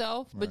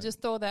yourself, but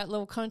just throw that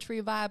little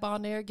country vibe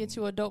on there, get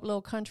you a dope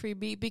little country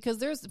beat.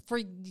 Because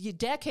for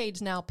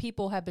decades now,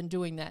 people have been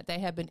doing that. They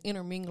have been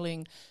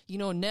intermingling.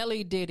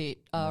 Nelly did it.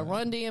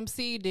 Run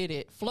DMC did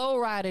it. Flo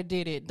Rida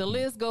did it. The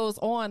list goes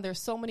on. There's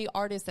so many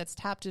artists that's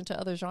tapped into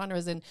other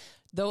genres. And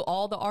though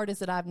all the artists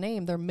that I've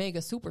named, they're mega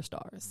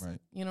superstars. Right.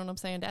 You know what I'm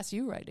saying? That's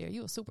you right there.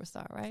 You a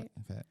superstar, right?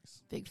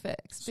 Facts. Big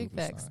facts. Big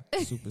Superstar.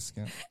 facts. Super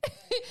skimp.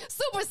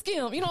 Super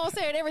skimp. You know what I'm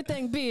saying?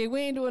 Everything big.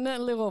 We ain't doing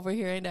nothing live over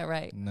here. Ain't that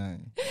right?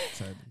 None.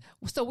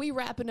 So we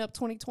wrapping up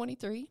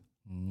 2023.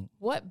 Mm-hmm.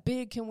 What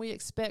big can we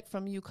expect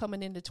from you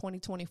coming into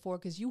 2024?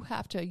 Because you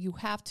have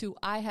to,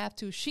 I have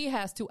to, she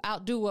has to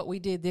outdo what we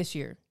did this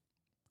year.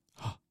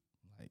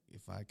 Like,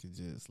 if I could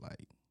just,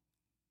 like,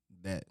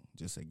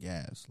 just a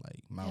gas,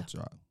 like, mouth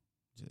drop.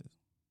 Just,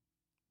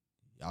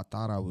 I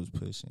thought I was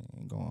pushing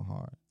and going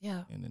hard.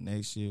 Yeah. And the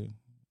next year,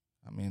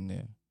 I'm in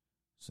there.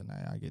 So now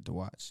I get to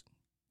watch.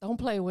 Don't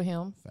play with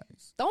him.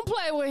 Facts. Don't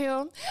play with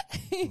him.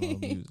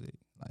 Music.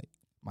 Like,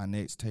 my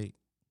next tape,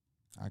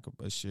 I could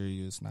assure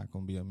you it's not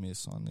going to be a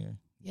miss on there.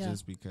 Yeah.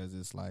 Just because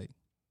it's like,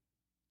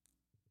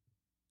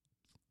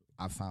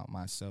 I found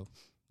myself,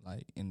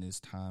 like, in this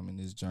time, in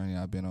this journey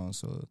I've been on.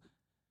 So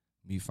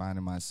me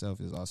finding myself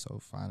is also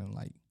finding,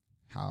 like,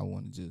 how I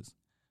want to just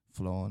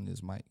flow on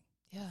this mic.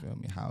 Yeah. Feel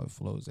me? How it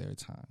flows every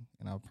time.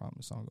 And I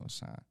promise I'm going to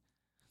shine.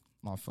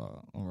 My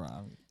fault. I'm right.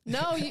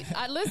 No,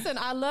 listen,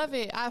 I love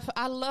it.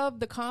 I love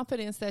the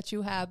confidence that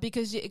you have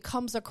because it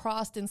comes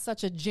across in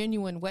such a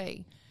genuine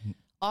way.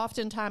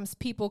 Oftentimes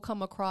people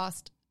come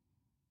across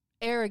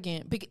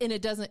arrogant and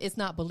it's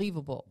not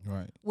believable.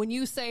 Right. When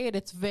you say it,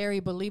 it's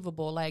very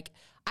believable. Like,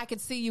 I could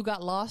see you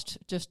got lost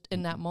just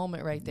in that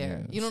moment right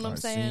there. Yeah, you know what I'm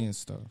saying? Seeing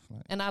stuff.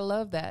 Like. And I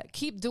love that.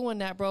 Keep doing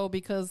that, bro,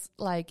 because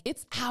like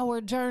it's our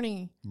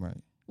journey. Right.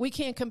 We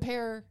can't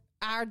compare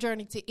our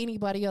journey to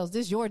anybody else.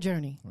 This is your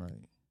journey. Right.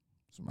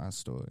 It's my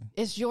story.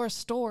 It's your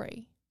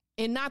story.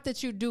 And not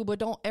that you do, but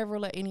don't ever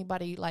let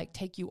anybody like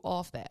take you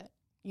off that.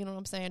 You know what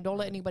I'm saying? Don't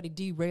let anybody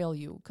derail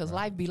you because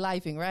life be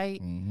lifing, right?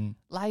 Mm-hmm.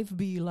 Life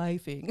be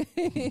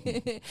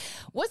lifing.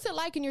 What's it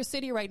like in your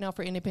city right now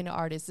for independent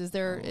artists? Is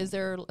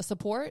there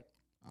support?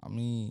 I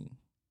mean,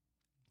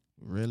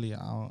 really,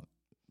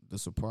 the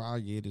support I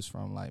get is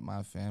from like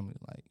my family.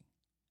 Like,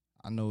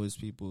 I know it's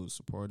people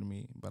supporting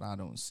me, but I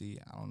don't see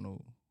it. I don't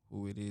know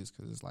who it is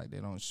because it's like they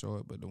don't show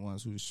it, but the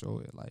ones who show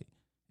it, like,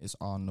 it's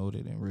all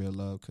noted in real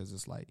love because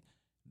it's like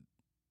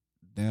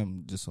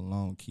them just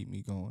alone keep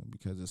me going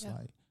because it's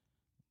like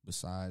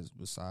besides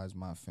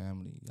my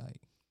family,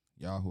 like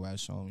y'all who has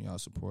shown me, y'all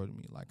supported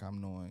me, like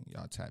I'm knowing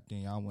y'all tapped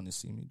in, y'all want to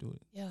see me do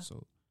it. Yeah.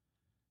 So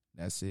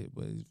that's it.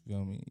 But you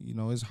feel me?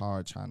 It's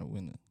hard trying to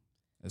win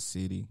a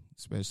city,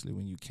 especially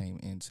when you came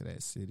into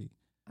that city.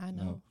 I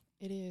know.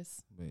 It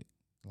is. But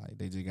like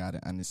they just gotta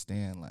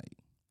understand, like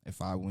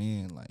if I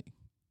win, like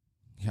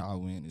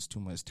y'all win. There's too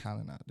much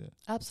talent out there.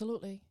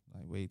 Absolutely.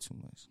 Like way too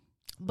much.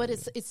 But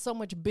it's so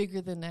much bigger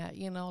than that,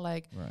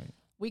 like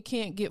we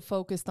can't get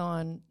focused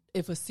on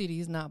if a city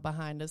is not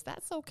behind us.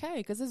 That's okay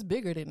because it's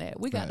bigger than that.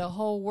 We got the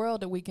whole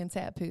world that we can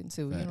tap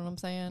into. You know what I'm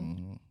saying?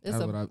 Mm-hmm.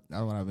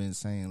 That's what I've been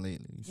saying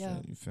lately.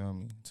 You feel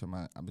me?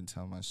 I've been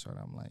telling my shirt,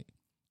 I'm like,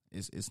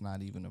 it's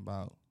not even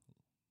about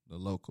the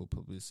local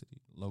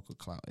publicity, local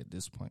clout at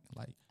this point.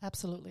 Like,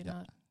 absolutely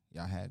not.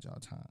 Y'all had y'all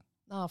time.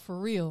 No, for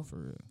real. For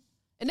real.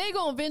 And they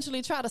going to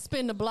eventually try to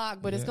spin the block,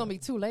 but it's going to be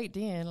too late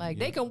then. Like,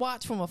 they can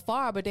watch from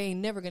afar, but they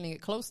ain't never going to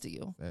get close to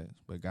you.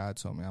 But God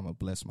told me I'm going to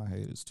bless my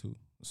haters too.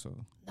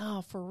 So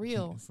no, for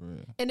real. For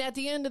real. And at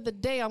the end of the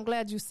day, I'm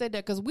glad you said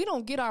that, because we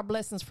don't get our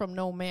blessings from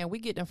no man. We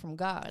get them from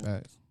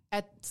God.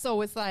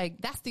 So it's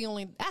like, that's the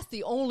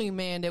only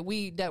man that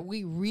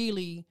we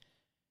really,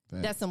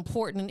 that's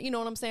important. You know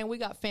what I'm saying? We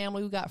got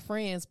family, we got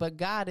friends, but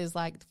God is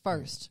like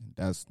first.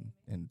 That's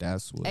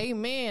what.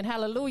 Amen.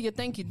 Hallelujah.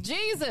 Thank you,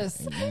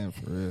 Jesus. Amen,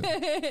 for real.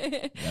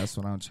 That's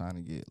what I'm trying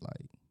to get.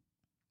 Like,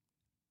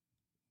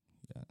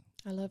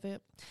 I love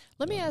it.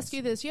 Let me ask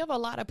you this. You have a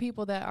lot of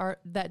people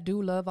that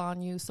do love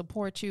on you,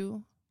 support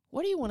you.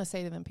 What do you want to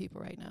say to them people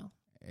right now?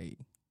 Hey,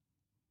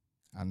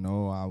 I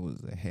know I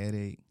was a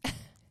headache,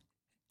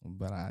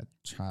 but I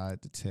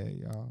tried to tell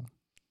y'all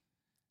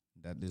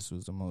that this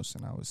was the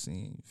motion I was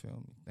seeing. You feel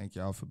me? Thank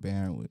y'all for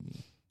bearing with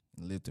me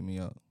and lifting me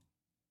up.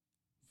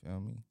 Feel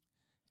me?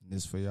 And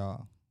this for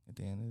y'all at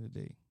the end of the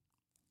day.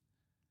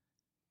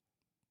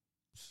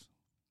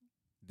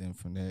 Then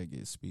from there, it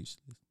gets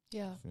speechless.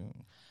 Yeah. Feel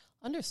me?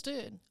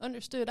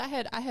 Understood. I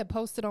had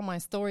posted on my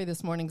story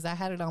this morning because I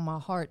had it on my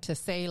heart to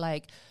say,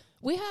 like,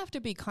 we have to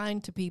be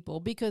kind to people,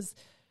 because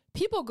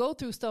people go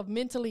through stuff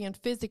mentally and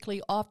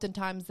physically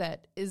oftentimes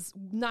that is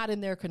not in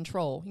their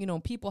control. You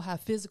know, people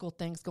have physical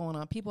things going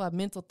on. People have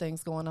mental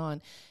things going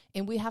on.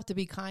 And we have to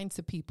be kind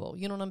to people.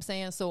 You know what I'm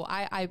saying? So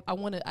I'm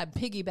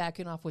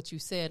piggybacking off what you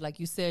said. Like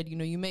you said, you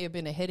know, you may have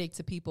been a headache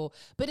to people,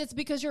 but it's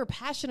because you're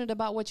passionate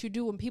about what you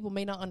do and people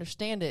may not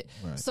understand it.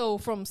 Right. So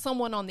from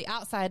someone on the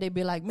outside, they'd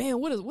be like, man,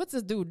 what's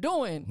this dude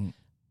doing? Mm.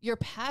 You're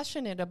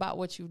passionate about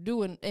what you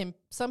do. And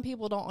some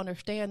people don't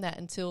understand that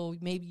until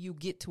maybe you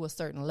get to a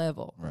certain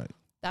level. Right.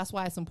 That's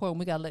why it's important.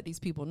 We got to let these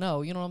people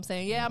know. You know what I'm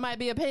saying? Yeah, I might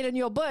be a pain in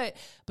your butt,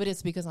 but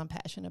it's because I'm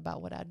passionate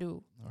about what I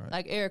do. Right.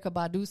 Like Erykah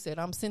Badu said,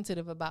 I'm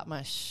sensitive about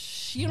my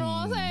you know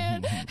what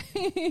I'm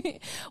saying?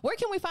 Where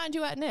can we find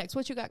you at next?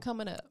 What you got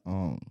coming up?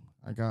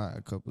 I got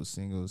a couple of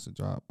singles to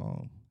drop.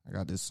 I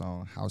got this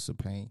song, House of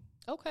Pain.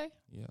 Okay.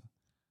 Yeah.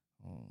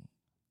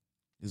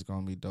 It's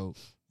going to be dope.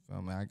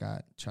 Feel me? I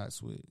got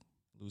chats with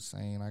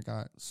Lucene. I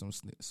got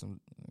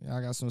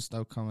some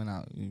stuff coming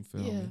out. You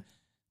feel me?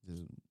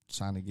 Just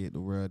trying to get the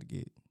world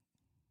to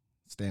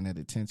stand at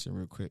attention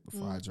real quick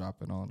before I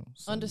drop it on them.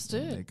 So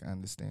understood. They can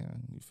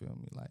understand. You feel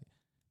me? Like,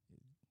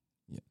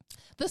 yeah.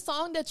 The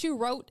song that you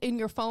wrote in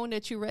your phone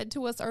that you read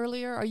to us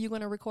earlier, are you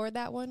going to record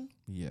that one?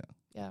 Yeah.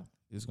 Yeah.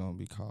 It's going to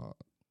be called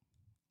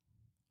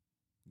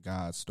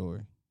God's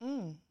Story.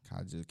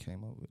 I just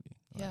came up with it.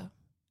 Like, yeah.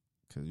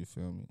 Because you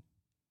feel me?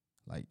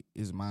 Like,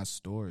 it's my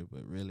story,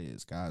 but really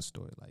it's God's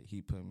story. Like,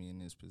 he put me in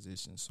this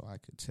position so I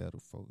could tell the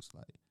folks,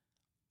 like,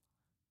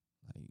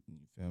 you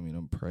feel me?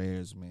 Them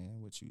prayers,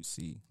 man, what you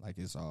see, like,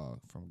 it's all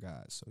from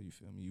God. So, you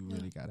feel me? You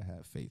really got to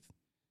have faith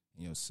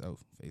in yourself,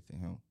 faith in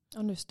him.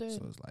 Understood.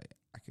 So, it's like,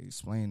 I can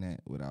explain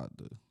that without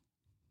the,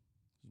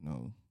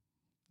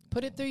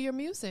 put it through your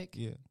music.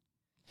 Yeah.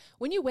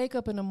 When you wake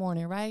up in the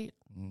morning, right?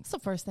 What's the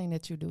first thing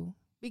that you do?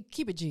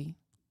 Keep it G.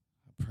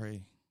 I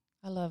pray.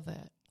 I love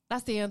that.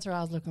 That's the answer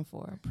I was looking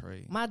for. I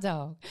pray. My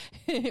dog.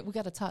 We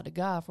got to talk to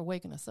God for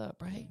waking us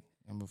up, right?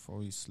 And before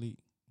we sleep.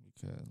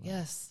 Because, like,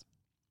 yes.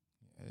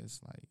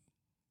 It's like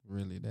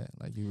really that.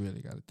 Like, you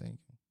really got to thank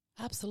him.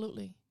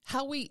 Absolutely.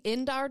 How we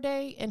end our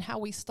day and how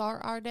we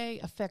start our day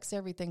affects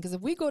everything. Because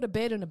if we go to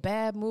bed in a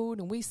bad mood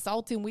and we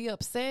salty and we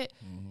upset,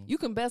 you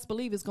can best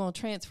believe it's going to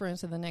transfer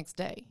into the next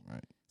day.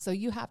 Right. So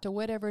you have to,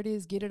 whatever it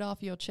is, get it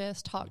off your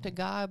chest. Talk to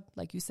God,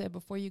 like you said,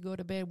 before you go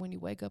to bed, when you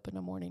wake up in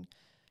the morning.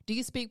 Do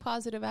you speak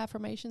positive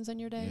affirmations in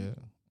your day?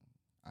 Yeah.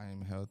 I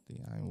am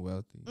healthy. I am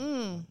wealthy.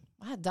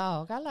 My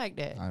dog. I like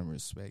that. I'm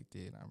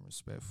respected. I'm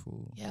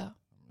respectful. Yeah.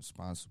 I'm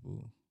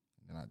responsible.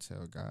 And I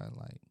tell God,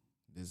 like,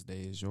 this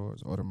day is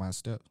yours. Order my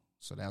steps.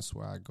 So that's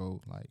where I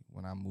go. Like,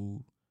 when I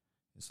move,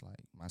 it's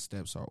like my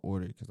steps are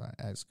ordered because I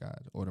ask God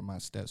to order my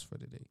steps for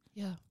the day.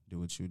 Yeah. Do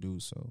what you do.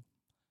 So,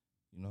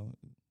 I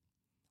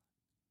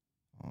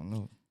don't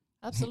know.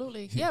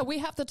 Absolutely. Yeah, we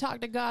have to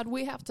talk to God.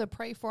 We have to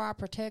pray for our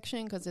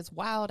protection because it's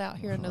wild out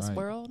here in this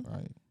world.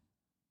 Right.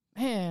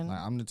 Man. Like,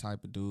 I'm the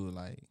type of dude,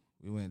 like,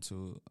 we went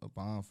to a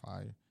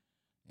bonfire,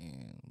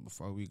 and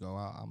before we go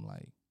out,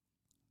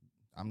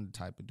 I'm the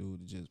type of dude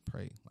to just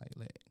pray. Like,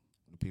 let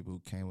the people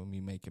who came with me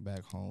make it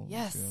back home.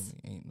 Yes. You feel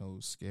me? Ain't no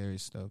scary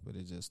stuff, but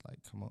it's just like,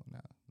 come on now.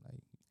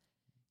 Like,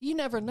 you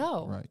never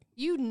know. Right.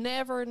 You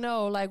never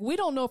know. Like, we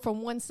don't know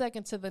from 1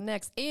 second to the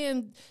next.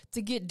 And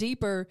to get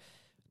deeper,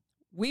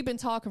 we've been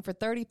talking for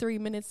 33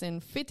 minutes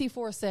and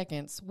 54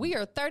 seconds. We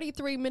are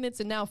 33 minutes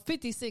and now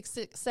 56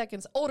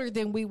 seconds older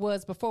than we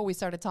was before we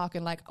started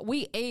talking. Like,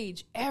 we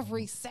age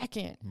every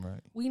second.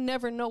 Right. We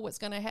never know what's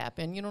going to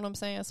happen. You know what I'm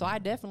saying? So I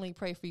definitely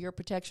pray for your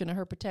protection and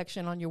her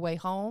protection on your way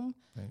home.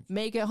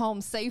 Make it home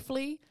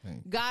safely.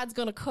 God's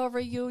going to cover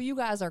you. You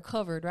guys are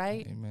covered,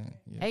 right? Amen.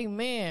 Yeah.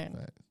 Amen.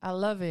 Right. I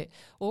love it.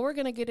 Well, we're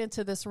going to get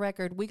into this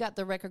record. We got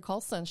the record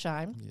called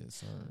Sunshine. Yes,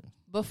 sir.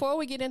 Before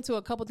we get into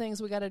a couple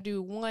things we got to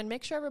do, one,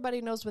 make sure everybody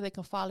knows where they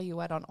can follow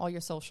you at on all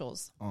your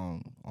socials.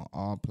 On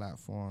all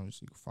platforms,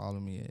 you can follow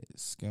me at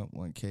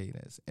Skimp1K.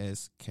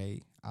 That's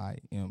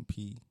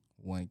SKIMP1K.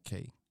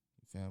 You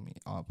feel me?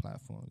 All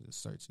platforms,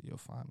 just search it, you'll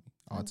find me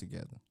all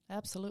together.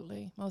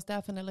 Absolutely. Most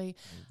definitely.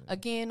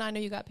 Again, I know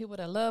you got people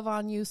that love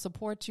on you,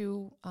 support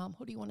you.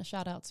 Who do you want to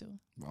shout out to?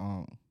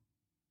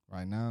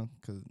 Right now,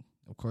 because,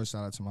 of course,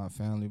 shout out to my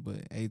family,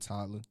 but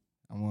Tyler.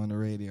 I'm on the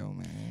radio,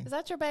 man. Is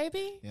that your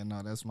baby? Yeah,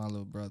 no, that's my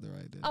little brother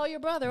right there. Oh,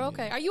 your brother.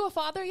 Okay. Are you a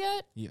father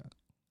yet? Yeah.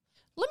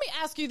 Let me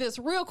ask you this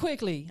real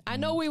quickly. I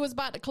know we was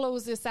about to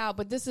close this out,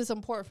 but this is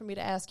important for me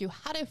to ask you.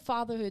 How did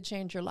fatherhood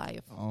change your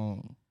life?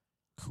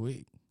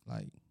 Quick.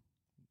 Like,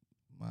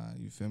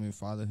 you feel me?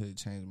 Fatherhood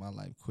changed my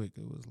life quick.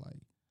 It was like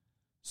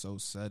so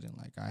sudden.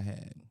 Like, I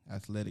had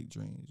athletic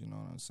dreams, you know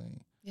what I'm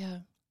saying? Yeah.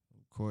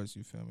 Of course,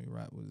 you feel me?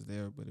 Rap was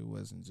there, but it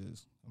wasn't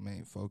just a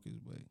main focus,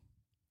 but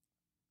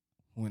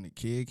when the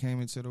kid came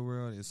into the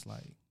world, it's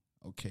like,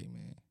 okay,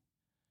 man,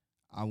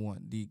 I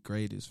want the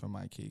greatest for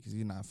my kid because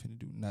he's not finna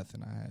do nothing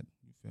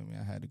you feel me,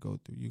 I had to go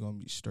through. You're going to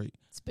be straight.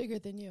 It's bigger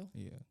than you.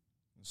 Yeah.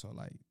 So,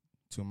 like,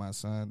 to my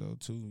son, though,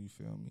 too, you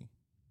feel me,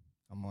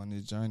 I'm on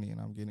this journey and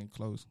I'm getting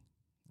close.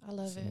 I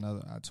love it.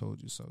 Another I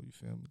told you so, you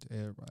feel me, to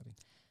everybody.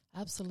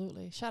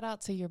 Absolutely. Shout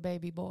out to your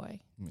baby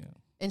boy. Yeah.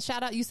 And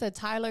shout out, you said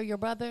Tyler, your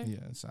brother? Yeah,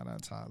 shout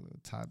out Tyler,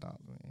 Ty Dollar,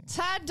 man.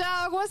 Ty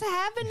Dog, what's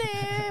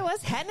happening?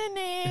 What's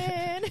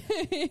happening?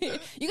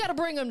 You got to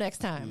bring him next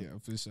time. Yeah,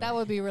 for sure. That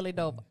would be really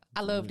dope.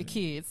 I love the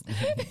kids.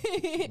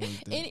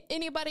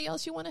 Anybody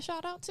else you want to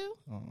shout out to?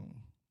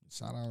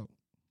 Shout out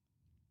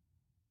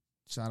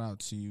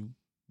to you.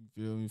 You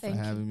feel me, for Thank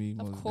having you.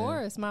 me. Of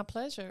course, my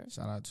pleasure.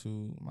 Shout out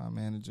to my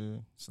manager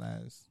 /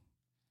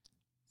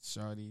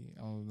 Shorty.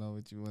 I don't know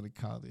what you want to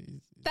call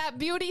it. That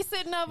beauty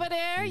sitting over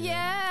there,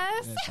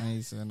 yes. That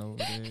thing sitting over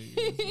there.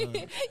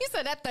 You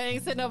said that thing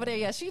sitting over there.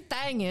 Yeah, she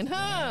thanging,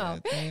 huh?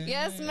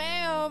 Yes,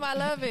 ma'am. I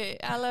love it.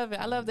 I love it.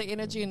 I love the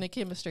energy and the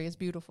chemistry. It's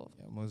beautiful.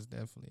 Yeah, most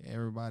definitely.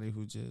 Everybody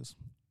who just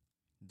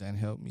done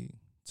helped me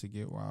to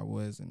get where I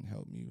was and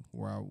helped me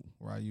where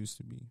I used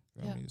to be.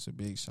 I mean, it's a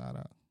big shout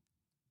out.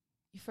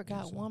 You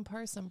forgot one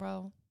person,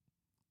 bro.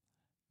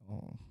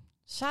 Oh.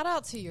 Shout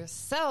out to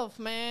yourself,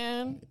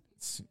 man.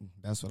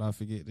 That's what I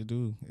forget to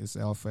do. It's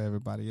all for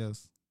everybody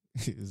else.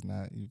 It's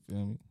not, you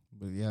feel me?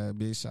 But yeah, a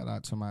big shout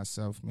out to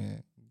myself,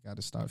 man. Got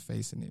to start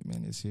facing it,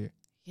 man. It's here.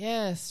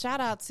 Yes,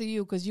 shout out to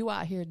you because you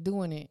out here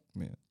doing it.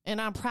 Man. And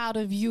I'm proud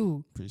of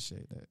you.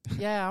 Appreciate that.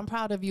 Yeah, I'm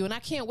proud of you. And I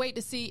can't wait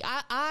to see.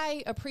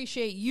 I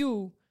appreciate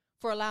you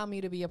for allowing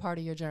me to be a part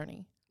of your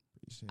journey.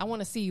 I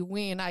want to see you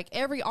win. Like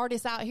every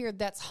artist out here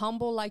that's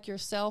humble like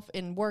yourself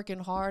and working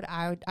hard,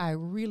 I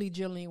really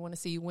genuinely want to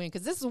see you win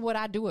because this is what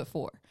I do it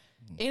for.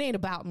 It ain't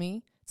about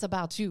me. It's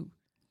about you.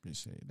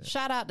 Appreciate that.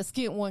 Shout out to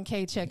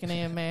Skimp1K checking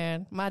in,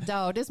 man. My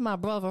dog. This is my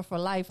brother for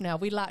life now.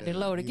 We locked and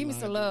loaded. Give me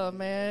some love,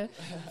 man.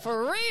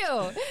 For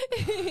real.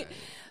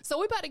 So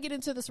we about to get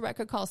into this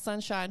record called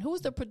Sunshine.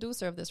 Who's the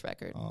producer of this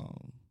record?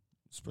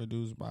 It's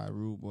produced by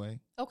Rude Boy.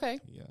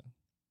 Okay. Yeah.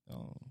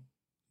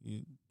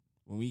 When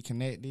we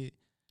connected,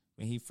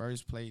 when he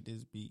first played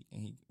this beat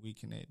and we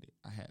connected,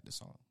 I had the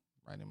song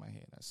right in my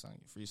head. I sung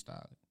it,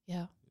 freestyled it.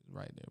 Yeah.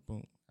 Right there,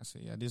 boom. I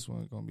said, yeah, this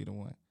one's going to be the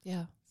one.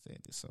 Yeah. Said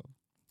it. So,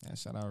 yeah,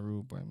 shout out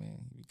Rude Boy,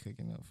 man. He be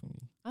cooking up for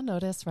me. I know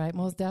that's right.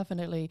 Most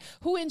definitely.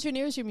 Who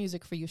engineers your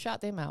music for you?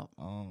 Shout them out.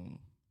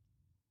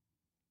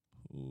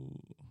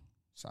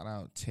 Shout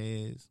out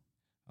Tez.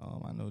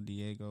 I know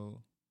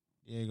Diego.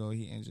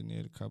 He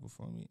engineered a couple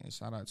for me. And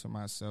shout out to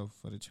myself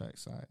for the track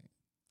side.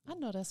 I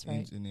know that's right.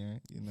 Engineering,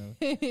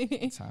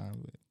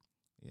 time. But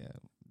yeah,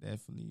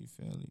 definitely, you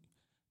feel me.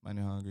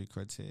 Money Hungry,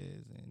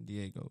 Cortez, and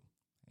Diego,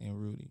 and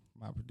Rudy,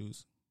 my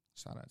producer.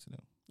 Shout out to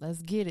them.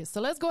 Let's get it.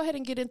 So let's go ahead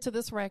and get into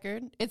this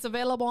record. It's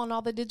available on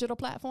all the digital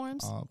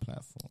platforms? All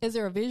platforms. Is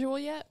there a visual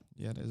yet?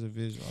 Yeah, there's a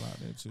visual out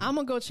there too. I'm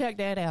going to go check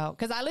that out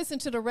because I listened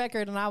to the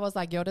record and I was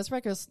like, yo, this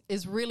record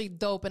is really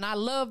dope. And I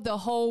love the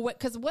whole way.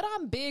 Because what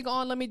I'm big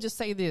on, let me just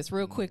say this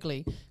real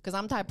quickly because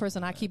I'm the type of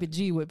person, I keep it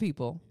G with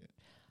people. Yeah.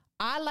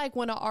 I like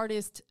when an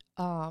artist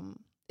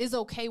is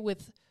okay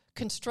with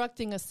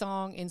constructing a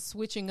song and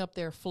switching up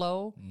their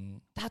flow.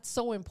 That's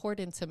so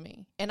important to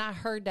me. And I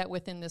heard that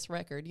within this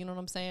record. You know what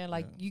I'm saying?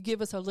 Like you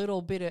give us a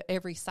little bit of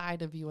every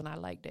side of you and I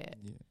like that.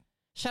 Yeah.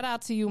 Shout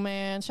out to you,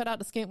 man. Shout out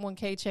to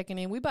Skimp1K checking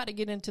in. We about to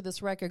get into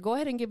this record. Go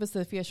ahead and give us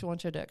the official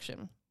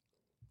introduction.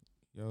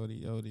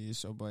 Yodi,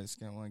 it's your boy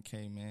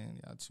Skimp1K, man.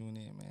 Y'all tune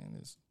in, man.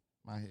 It's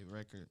my hit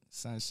record,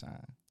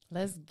 Sunshine.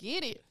 Let's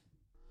get it.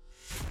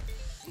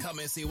 Come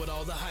and see what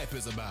all the hype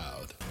is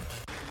about.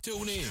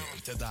 Tune in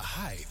to The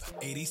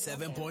Hype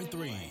 87.3.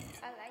 Diego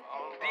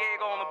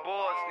on the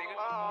boards, nigga.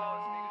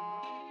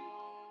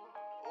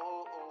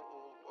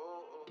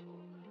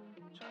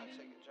 Trying to take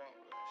a drink,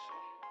 but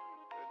shit.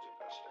 Just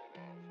go straight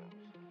in.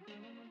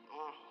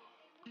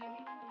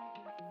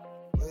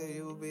 Will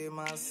you be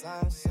my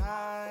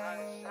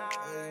sunshine?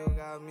 Will you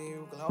got me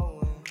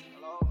glowing?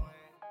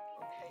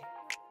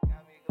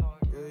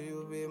 Will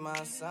you be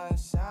my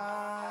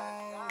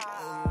sunshine? Will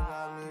you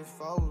got me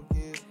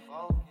focused?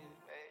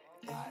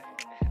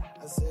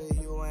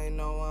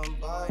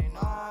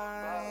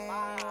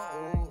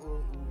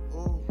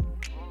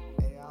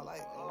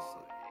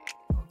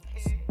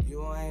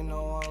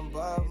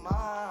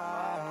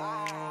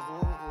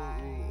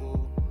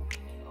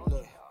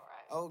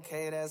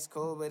 Okay, that's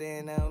cool, but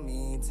in the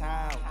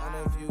meantime,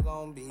 wonder if you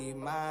gon' be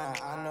mine.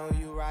 I know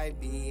you right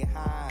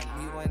behind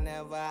me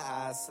whenever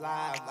I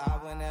slide,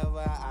 vibe whenever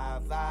I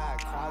vibe,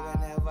 cry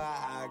whenever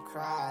I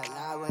cry,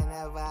 lie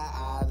whenever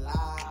I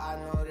lie. I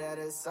know that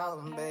it's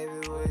something, baby,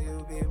 will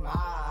you be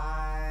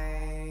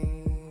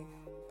mine?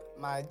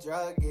 My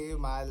druggie,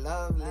 my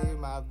lovely,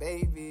 my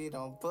baby,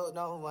 don't put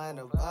no one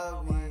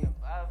above me.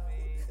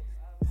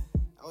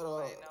 Hold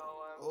on.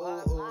 Ooh,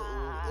 ooh, ooh, ooh.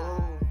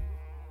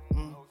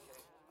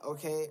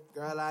 Okay,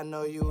 girl, I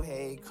know you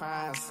hate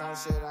crime. Some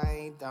shit I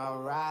ain't done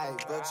right,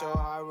 but your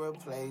heart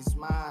replaced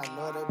mine.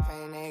 Know the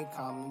pain ain't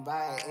coming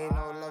back. Ain't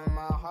no love in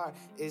my heart.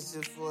 It's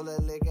just full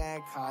of liquor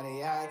and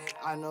cognac.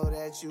 I know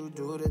that you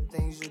do the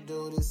things you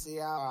do to see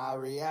how I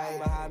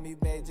react. Behind me,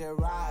 babe, just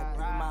ride.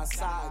 Bring my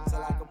side till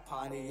like a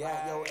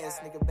Pontiac. Yo, ass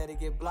nigga better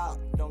get blocked.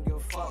 Don't give a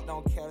fuck,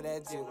 don't care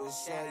that shit was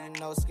shit. You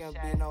know,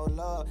 Skimp be no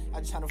love.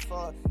 I tryna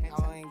fuck, I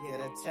ain't get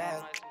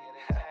attacked.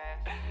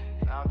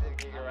 Now I'm just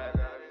kicking right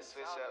now.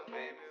 Switch up,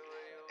 baby.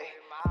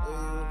 Will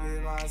you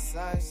be my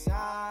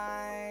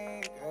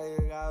sunshine? Girl, you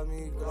got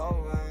me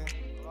glowing.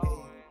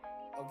 Hey,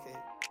 okay.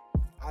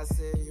 I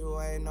said you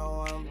ain't no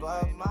one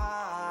but mine.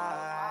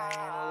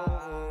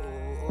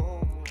 Hey.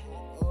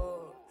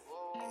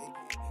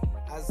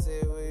 I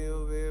said, will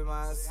you be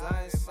my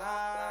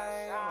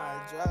sunshine? My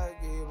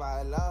druggie,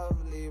 my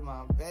lovely,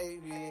 my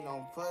baby.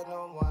 Don't put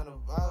no one